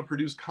I'm able to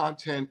produce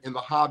content in the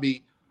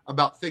hobby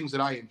about things that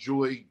I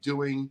enjoy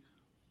doing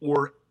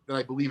or that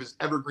I believe is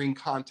evergreen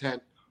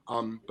content.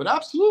 But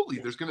absolutely,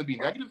 there's going to be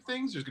negative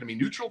things. There's going to be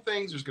neutral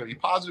things. There's going to be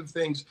positive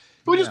things.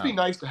 It would just be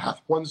nice to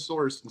have one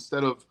source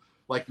instead of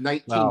like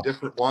 19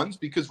 different ones,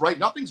 because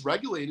nothing's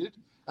regulated.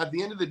 At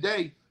the end of the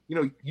day,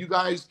 you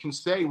guys can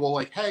say, well,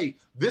 like, hey,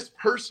 this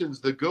person's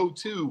the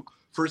go-to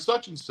for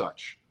such and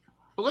such.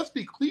 But let's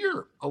be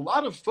clear. A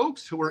lot of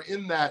folks who are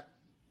in that,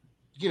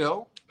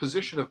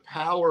 position of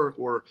power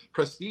or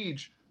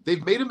prestige,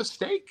 they've made a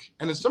mistake.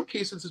 And in some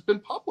cases, it's been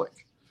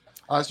public.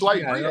 So I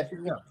agree. I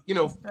think,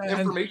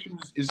 information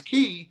is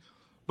key,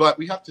 but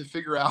we have to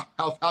figure out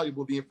how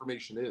valuable the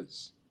information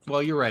is.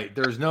 Well, you're right.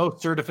 There's no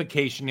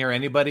certification here.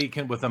 Anybody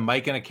can, with a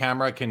mic and a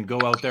camera, can go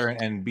out there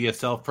and be a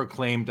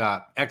self-proclaimed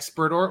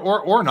expert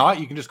or not.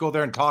 You can just go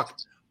there and talk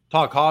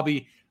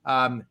hobby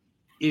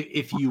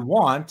if you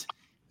want.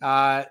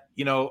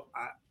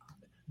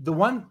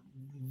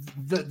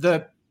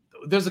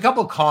 There's a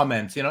couple of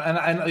comments,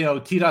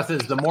 and Tita says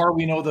the more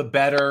we know, the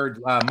better.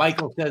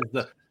 Michael says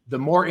the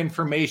more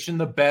information,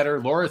 the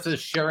better. Laura says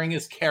sharing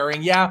is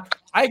caring. Yeah,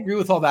 I agree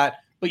with all that,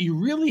 but you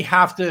really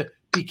have to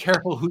be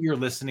careful who you're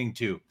listening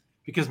to,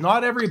 because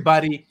not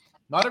everybody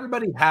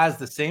has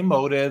the same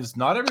motives.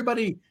 Not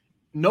everybody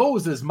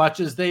knows as much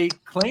as they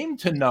claim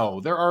to know.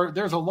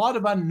 There's a lot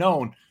of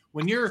unknown.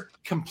 When you're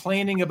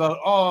complaining about,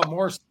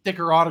 more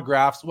sticker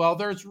autographs, well,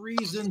 there's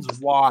reasons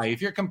why.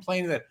 If you're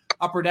complaining that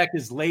Upper Deck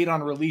is late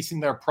on releasing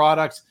their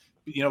products,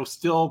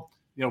 still,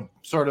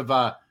 sort of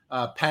a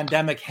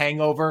pandemic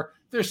hangover,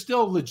 there's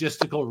still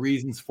logistical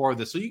reasons for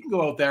this. So you can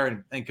go out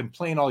there and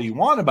complain all you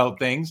want about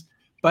things,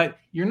 but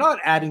you're not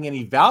adding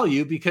any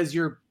value, because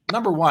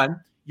number one,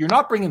 you're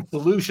not bringing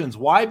solutions.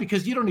 Why?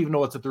 Because you don't even know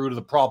what's at the root of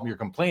the problem you're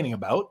complaining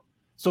about.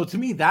 So to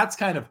me, that's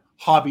kind of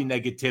hobby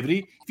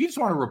negativity. If you just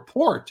want to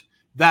report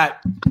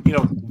that,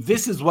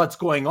 this is what's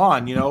going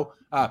on,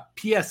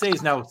 PSA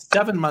is now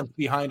 7 months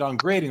behind on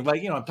grading.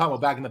 Like, I'm talking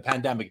about back in the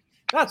pandemic.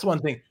 That's one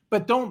thing,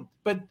 but don't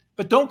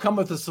come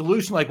with a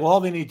solution like, well, all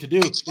they need to do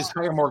is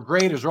hire more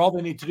graders, or all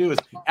they need to do is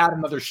add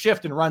another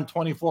shift and run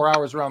 24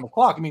 hours around the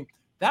clock. I mean,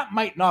 that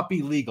might not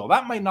be legal.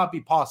 That might not be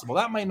possible.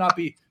 That might not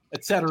be,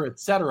 et cetera, et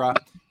cetera.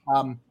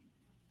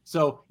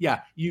 So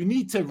yeah, you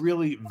need to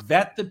really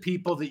vet the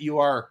people that you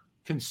are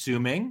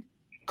consuming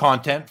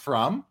content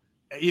from.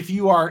 If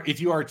you are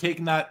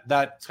taking that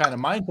kind of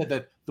mindset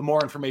that the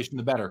more information,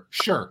 the better,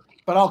 sure.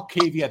 But I'll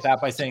caveat that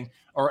by saying,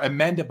 or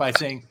amend it by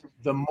saying,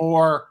 the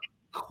more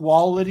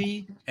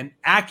quality and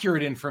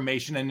accurate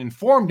information and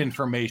informed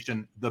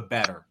information, the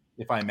better,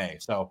 if I may.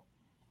 So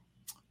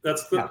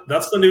that's the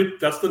new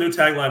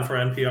tagline for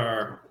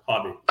NPR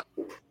hobby,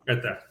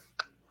 right there.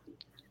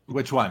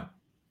 Which one?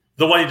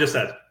 The one you just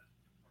said.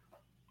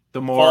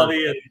 The more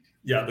quality and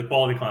the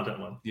quality content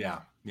one. Yeah.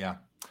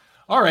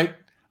 All right.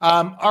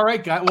 All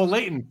right, guys. Well,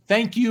 Leighton,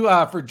 thank you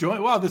for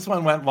joining. Well, this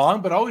one went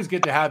long, but always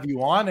good to have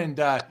you on and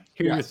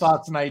hear your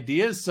thoughts and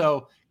ideas.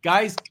 So,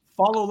 guys,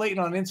 follow Leighton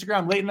on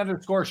Instagram,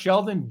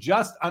 Leighton_Sheldon,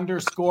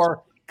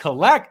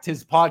 _collect,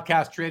 his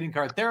podcast, Trading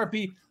Card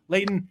Therapy.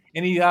 Leighton,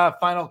 any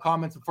final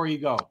comments before you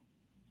go?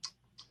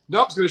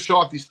 No, I was going to show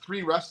off these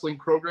 3 wrestling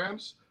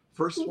programs.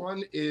 First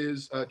one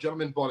is a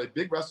gentleman bought a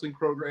big wrestling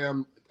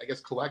program, I guess,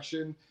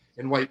 collection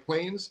in White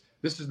Plains.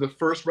 This is the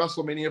first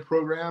WrestleMania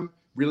program.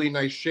 Really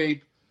nice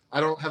shape. I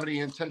don't have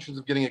any intentions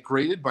of getting it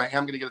graded, but I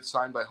am going to get it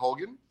signed by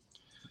Hogan.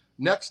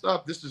 Next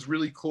up, this is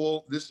really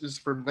cool. This is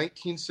from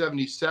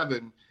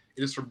 1977.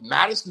 It is from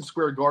Madison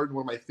Square Garden,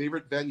 one of my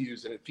favorite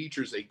venues, and it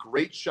features a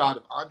great shot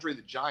of Andre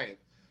the Giant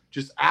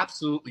just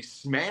absolutely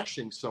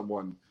smashing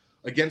someone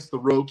against the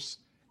ropes,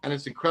 and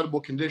it's incredible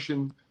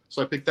condition.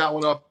 So I picked that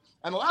one up.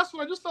 And the last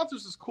one, I just thought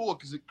this was cool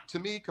because it, to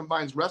me,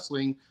 combines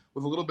wrestling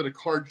with a little bit of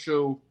card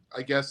show,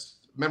 I guess,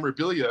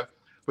 memorabilia.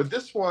 But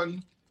this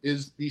one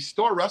is the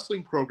Star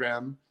Wrestling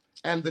program.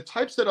 And the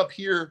typeset up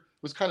here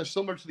was kind of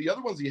similar to the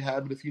other ones he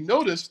had. But if you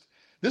noticed,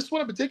 this one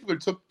in particular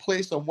took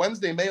place on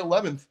Wednesday, May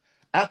 11th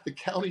at the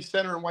County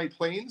Center in White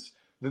Plains,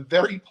 the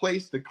very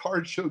place the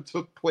card show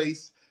took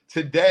place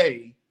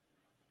today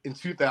in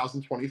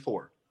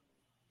 2024.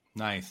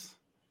 Nice.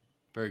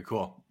 Very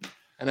cool.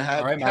 And it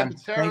had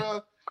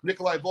Kevin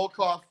Nikolai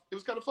Volkov. It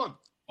was kind of fun.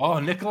 Oh,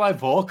 Nikolai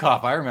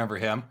Volkov. I remember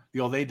him.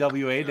 The old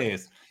AWA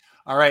days.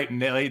 All right,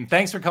 Leighton,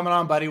 thanks for coming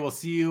on, buddy. We'll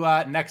see you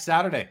next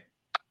Saturday.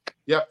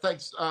 Yeah,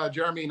 thanks,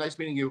 Jeremy. Nice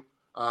meeting you.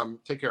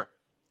 Take care.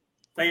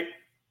 Thank you.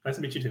 Nice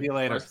to meet you too. See you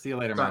later. See you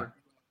later, man.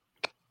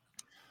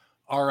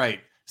 All right,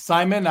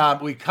 Simon,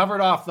 we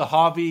covered off the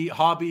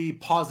hobby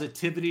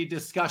positivity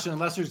discussion.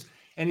 Unless there's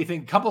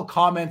anything, a couple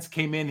comments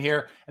came in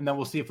here, and then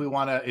we'll see if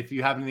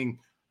you have anything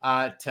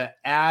to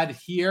add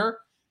here.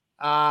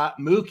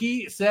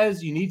 Mookie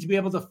says you need to be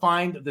able to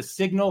find the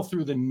signal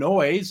through the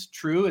noise.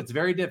 True. It's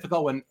very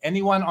difficult when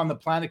anyone on the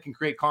planet can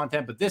create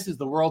content, but this is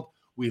the world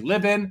we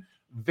live in.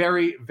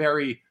 Very,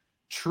 very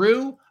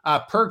true.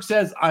 Perk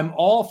says, I'm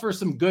all for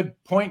some good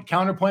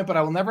counterpoint, but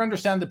I will never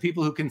understand the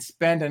people who can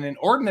spend an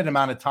inordinate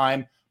amount of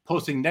time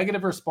posting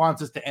negative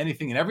responses to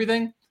anything and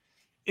everything.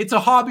 it's a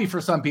hobby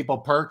for some people,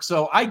 Perk.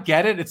 So I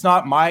get it. It's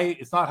not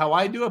how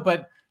I do it,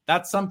 but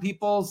that's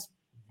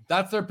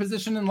their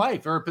position in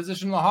life or a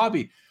position in the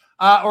hobby.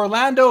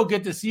 Orlando,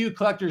 good to see you.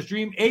 Collector's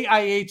Dream.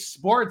 AIH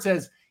Sports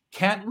says,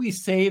 can't we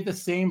say the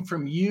same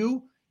from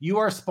you? You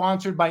are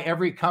sponsored by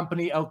every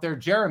company out there,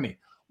 Jeremy.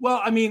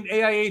 Well, I mean,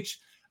 AIH,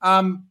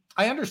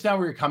 I understand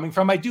where you're coming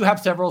from. I do have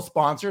several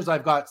sponsors.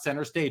 I've got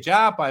Center Stage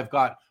App. I've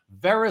got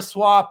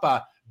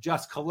Veriswap,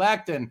 Just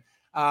Collect, and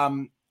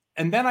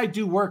then I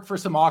do work for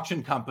some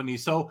auction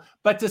companies. So,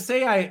 but to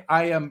say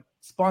I am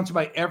sponsored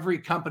by every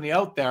company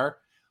out there,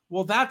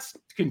 well, that's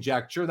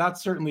conjecture.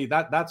 That's certainly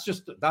that's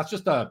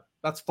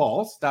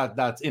false.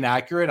 That's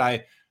inaccurate.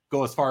 I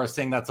go as far as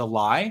saying that's a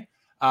lie.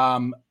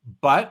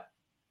 But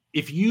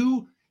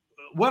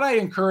what I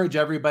encourage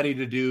everybody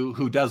to do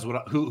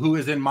who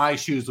is in my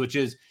shoes, which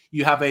is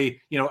you have a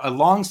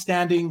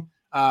long-standing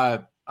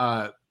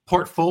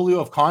portfolio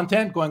of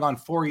content going on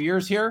 4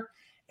 years here,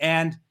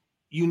 and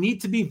you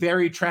need to be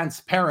very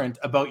transparent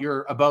about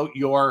your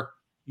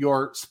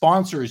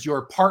sponsors,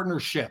 your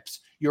partnerships,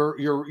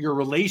 your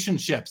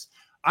relationships.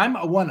 I'm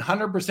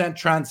 100%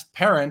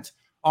 transparent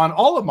on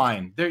all of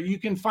mine. There, you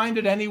can find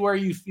it anywhere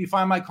you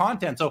find my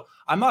content. So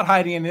I'm not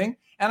hiding anything,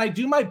 and I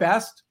do my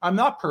best. I'm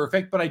not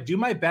perfect, but I do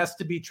my best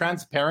to be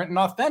transparent and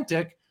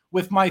authentic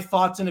with my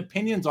thoughts and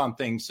opinions on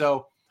things.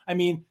 So, I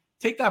mean,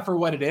 take that for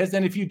what it is.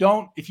 And if you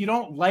don't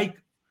like,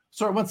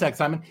 sorry, one sec,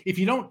 Simon. If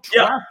you don't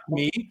trust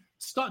me,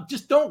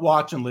 just don't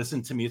watch and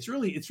listen to me. It's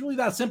really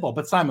that simple.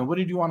 But Simon, what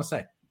did you want to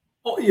say?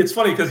 Oh, it's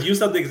funny because you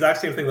said the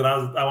exact same thing that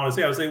I want to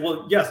say. I was saying,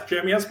 well, yes,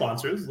 Jeremy has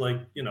sponsors, like,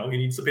 he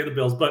needs to pay the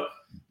bills, but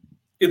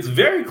it's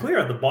very clear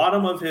at the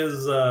bottom of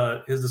his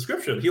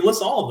description. He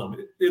lists all of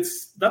them.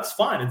 That's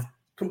fine. It's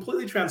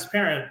completely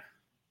transparent.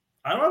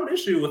 I don't have an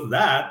issue with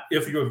that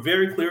if you're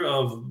very clear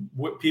of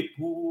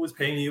who is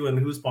paying you and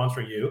who's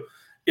sponsoring you.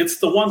 It's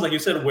the ones, like you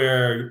said,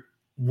 where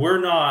we're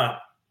not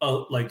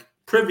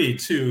privy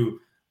to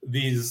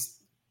these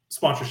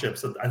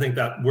sponsorships. I think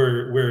that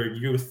where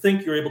you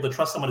think you're able to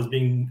trust someone as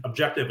being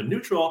objective and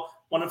neutral,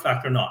 when in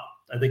fact they're not.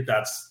 I think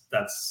that's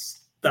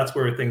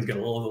where things get a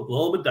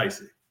little bit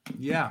dicey.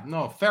 Yeah,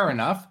 no, fair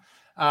enough.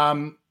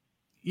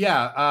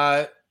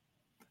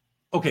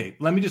 Okay,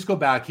 let me just go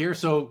back here.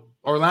 So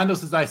Orlando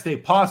says I stay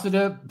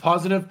positive.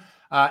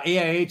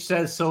 AIH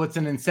says, so it's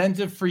an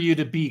incentive for you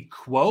to be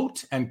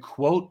quote and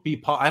quote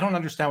be. I don't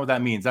understand what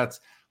that means. That's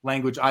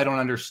language I don't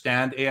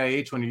understand.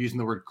 AIH, when you're using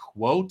the word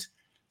quote.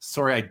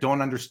 Sorry, I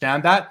don't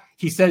understand that.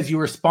 He says you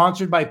were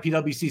sponsored by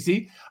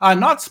PWCC.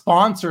 Not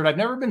sponsored. I've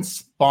never been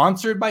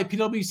sponsored by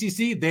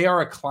PWCC. They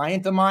are a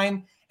client of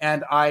mine,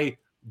 and I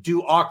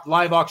do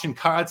live auction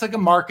cards. It's like a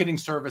marketing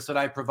service that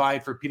I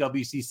provide for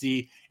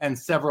PWCC and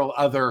several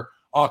other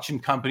auction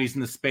companies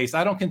in the space.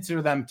 I don't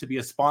consider them to be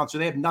a sponsor.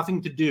 They have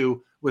nothing to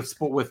do with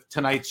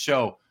tonight's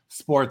show,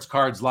 Sports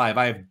Cards Live.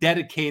 I have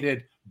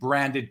dedicated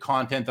branded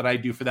content that I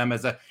do for them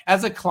as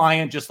a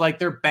client, just like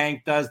their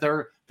bank does,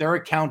 their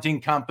accounting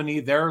company,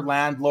 their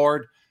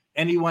landlord,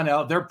 anyone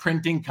else, their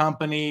printing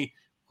company,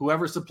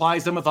 whoever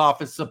supplies them with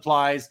office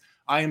supplies.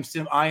 I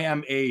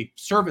am a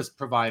service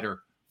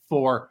provider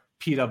for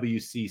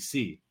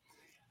PWCC.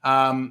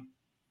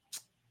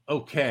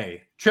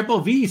 Okay. Triple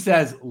V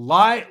says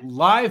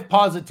live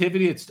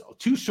positivity. It's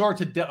too short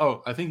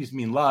to I think you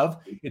mean love.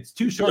 It's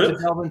too short to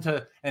delve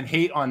into and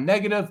hate on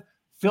negative.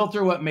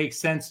 Filter what makes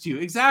sense to you.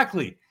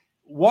 Exactly.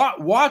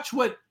 Watch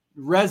what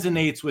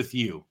resonates with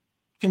you.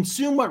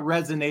 Consume what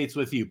resonates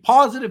with you.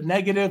 Positive,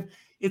 negative.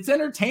 It's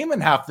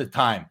entertainment half the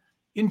time.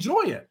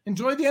 Enjoy it.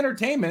 Enjoy the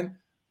entertainment,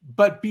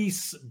 but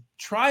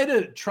try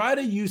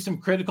to use some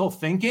critical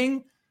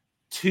thinking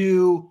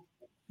to,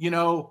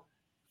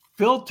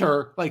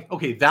 filter, like,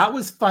 okay, that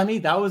was funny.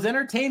 That was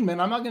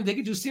entertainment. I'm not going to take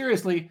it too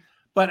seriously,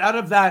 but out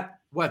of that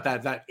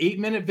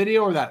 8-minute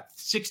video or that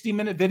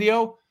 60-minute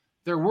video,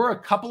 there were a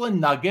couple of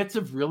nuggets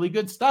of really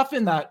good stuff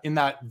in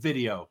that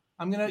video.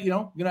 I'm going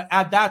to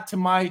add that to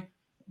my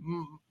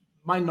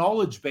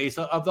knowledge base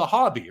of the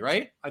hobby,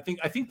 right? I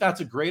think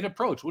that's a great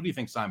approach. What do you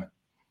think, Simon?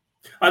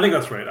 I think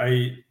that's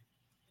right.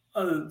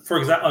 For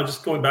example,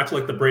 just going back to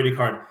like the Brady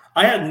card,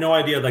 I had no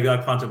idea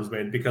that content was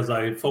made because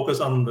I focus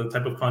on the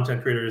type of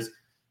content creators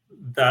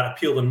that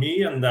appeal to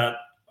me and that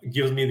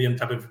gives me the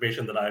type of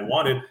information that I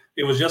wanted.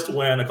 It was just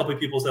when a couple of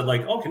people said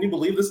like, oh, can you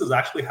believe this is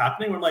actually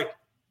happening? We're like,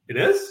 it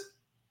is?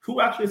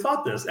 Who actually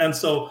thought this? And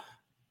so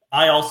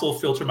I also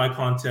filter my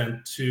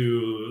content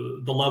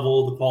to the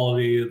level, the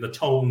quality, the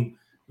tone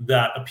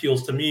that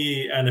appeals to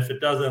me. And if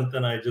it doesn't,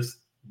 then I just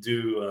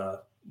do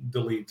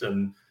delete.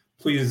 And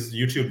please,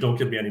 YouTube, don't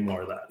give me any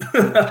more of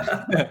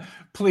that.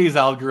 Please,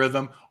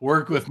 algorithm,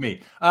 work with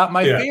me.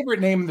 My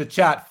favorite name in the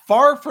chat,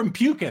 Far From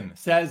Pukin,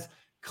 says,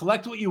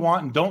 collect what you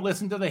want and don't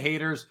listen to the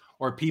haters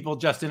or people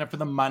just in it for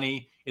the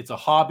money. It's a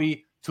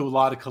hobby to a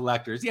lot of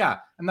collectors. Yeah,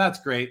 and that's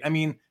great. I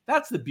mean,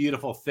 that's the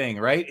beautiful thing,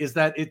 right? Is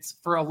that it's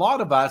for a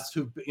lot of us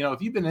who,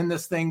 if you've been in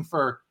this thing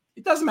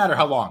it doesn't matter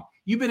how long.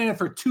 You've been in it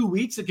for 2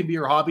 weeks, it can be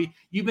your hobby.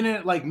 You've been in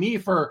it like me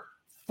for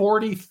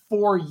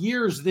 44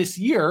 years this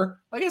year.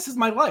 Like, this is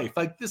my life.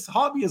 Like, this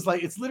hobby is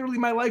like, it's literally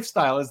my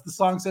lifestyle, as the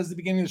song says at the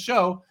beginning of the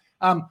show.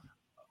 And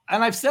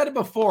I've said it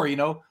before,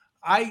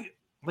 I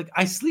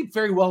sleep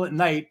very well at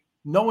night,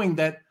 knowing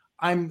that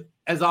I'm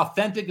as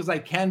authentic as I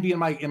can be in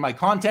my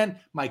content.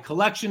 My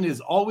collection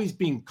is always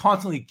being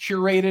constantly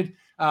curated.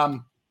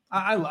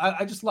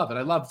 I just love it.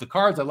 I love the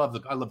cards. I love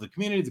the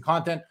community, the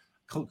content,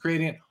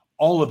 creating it,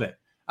 all of it.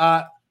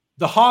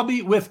 The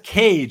Hobby with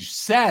Cage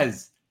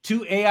says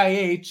to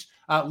AIH,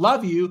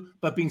 love you,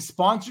 but being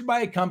sponsored by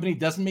a company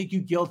doesn't make you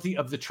guilty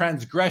of the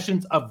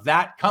transgressions of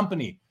that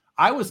company.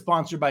 I was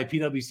sponsored by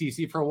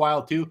PWCC for a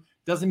while too.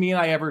 Doesn't mean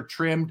I ever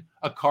trimmed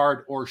a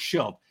card or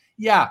shield.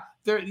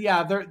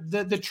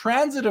 The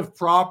transitive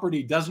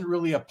property doesn't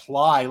really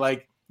apply.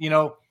 Like,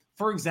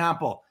 for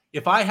example,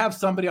 if I have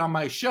somebody on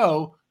my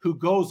show who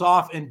goes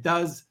off and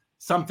does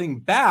something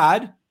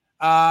bad,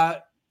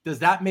 does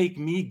that make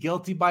me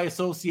guilty by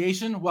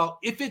association? Well,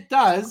 if it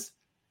does,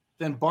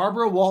 then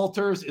Barbara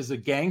Walters is a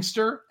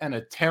gangster and a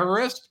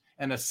terrorist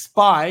and a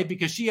spy,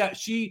 because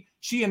she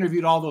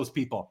interviewed all those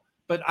people.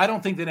 But I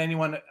don't think that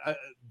anyone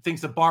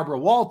thinks that Barbara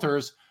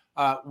Walters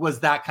was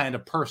that kind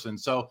of person.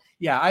 So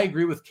yeah, I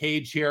agree with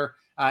Cage here.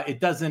 It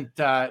doesn't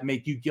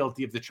make you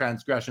guilty of the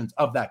transgressions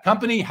of that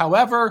company.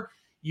 However,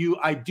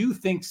 I do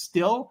think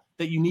still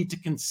that you need to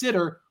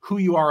consider who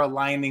you are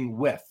aligning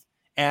with,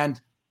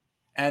 and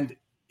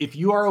if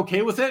you are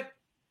okay with it,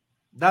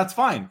 that's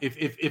fine.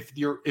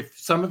 If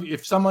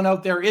someone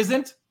out there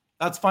isn't,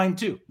 that's fine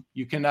too.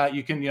 You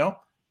can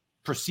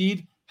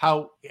proceed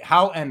how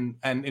and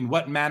in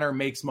what manner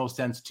makes most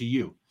sense to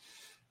you.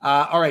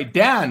 All right,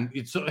 Dan.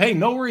 Hey,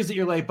 no worries that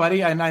you're late,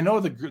 buddy. And I know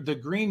the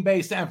Green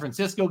Bay San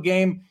Francisco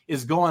game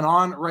is going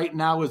on right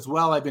now as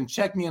well. I've been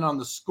checking in on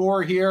the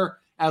score here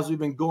as we've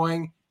been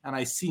going, and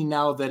I see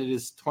now that it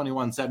is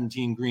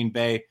 21-17 Green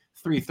Bay,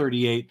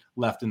 3:38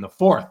 left in the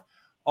fourth.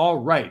 All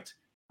right.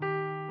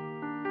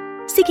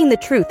 Seeking the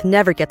truth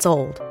never gets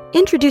old.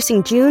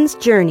 Introducing June's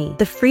Journey,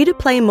 the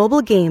free-to-play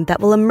mobile game that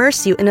will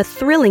immerse you in a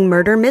thrilling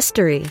murder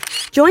mystery.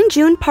 Join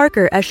June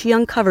Parker as she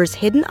uncovers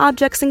hidden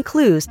objects and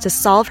clues to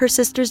solve her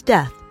sister's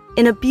death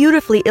in a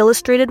beautifully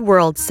illustrated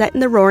world set in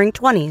the Roaring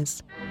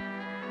 '20s.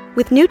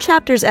 With new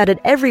chapters added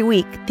every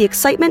week, the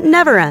excitement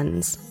never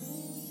ends.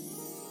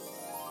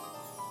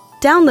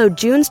 Download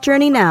June's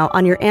Journey now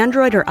on your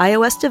Android or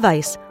iOS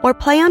device, or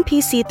play on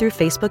PC through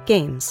Facebook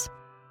Games.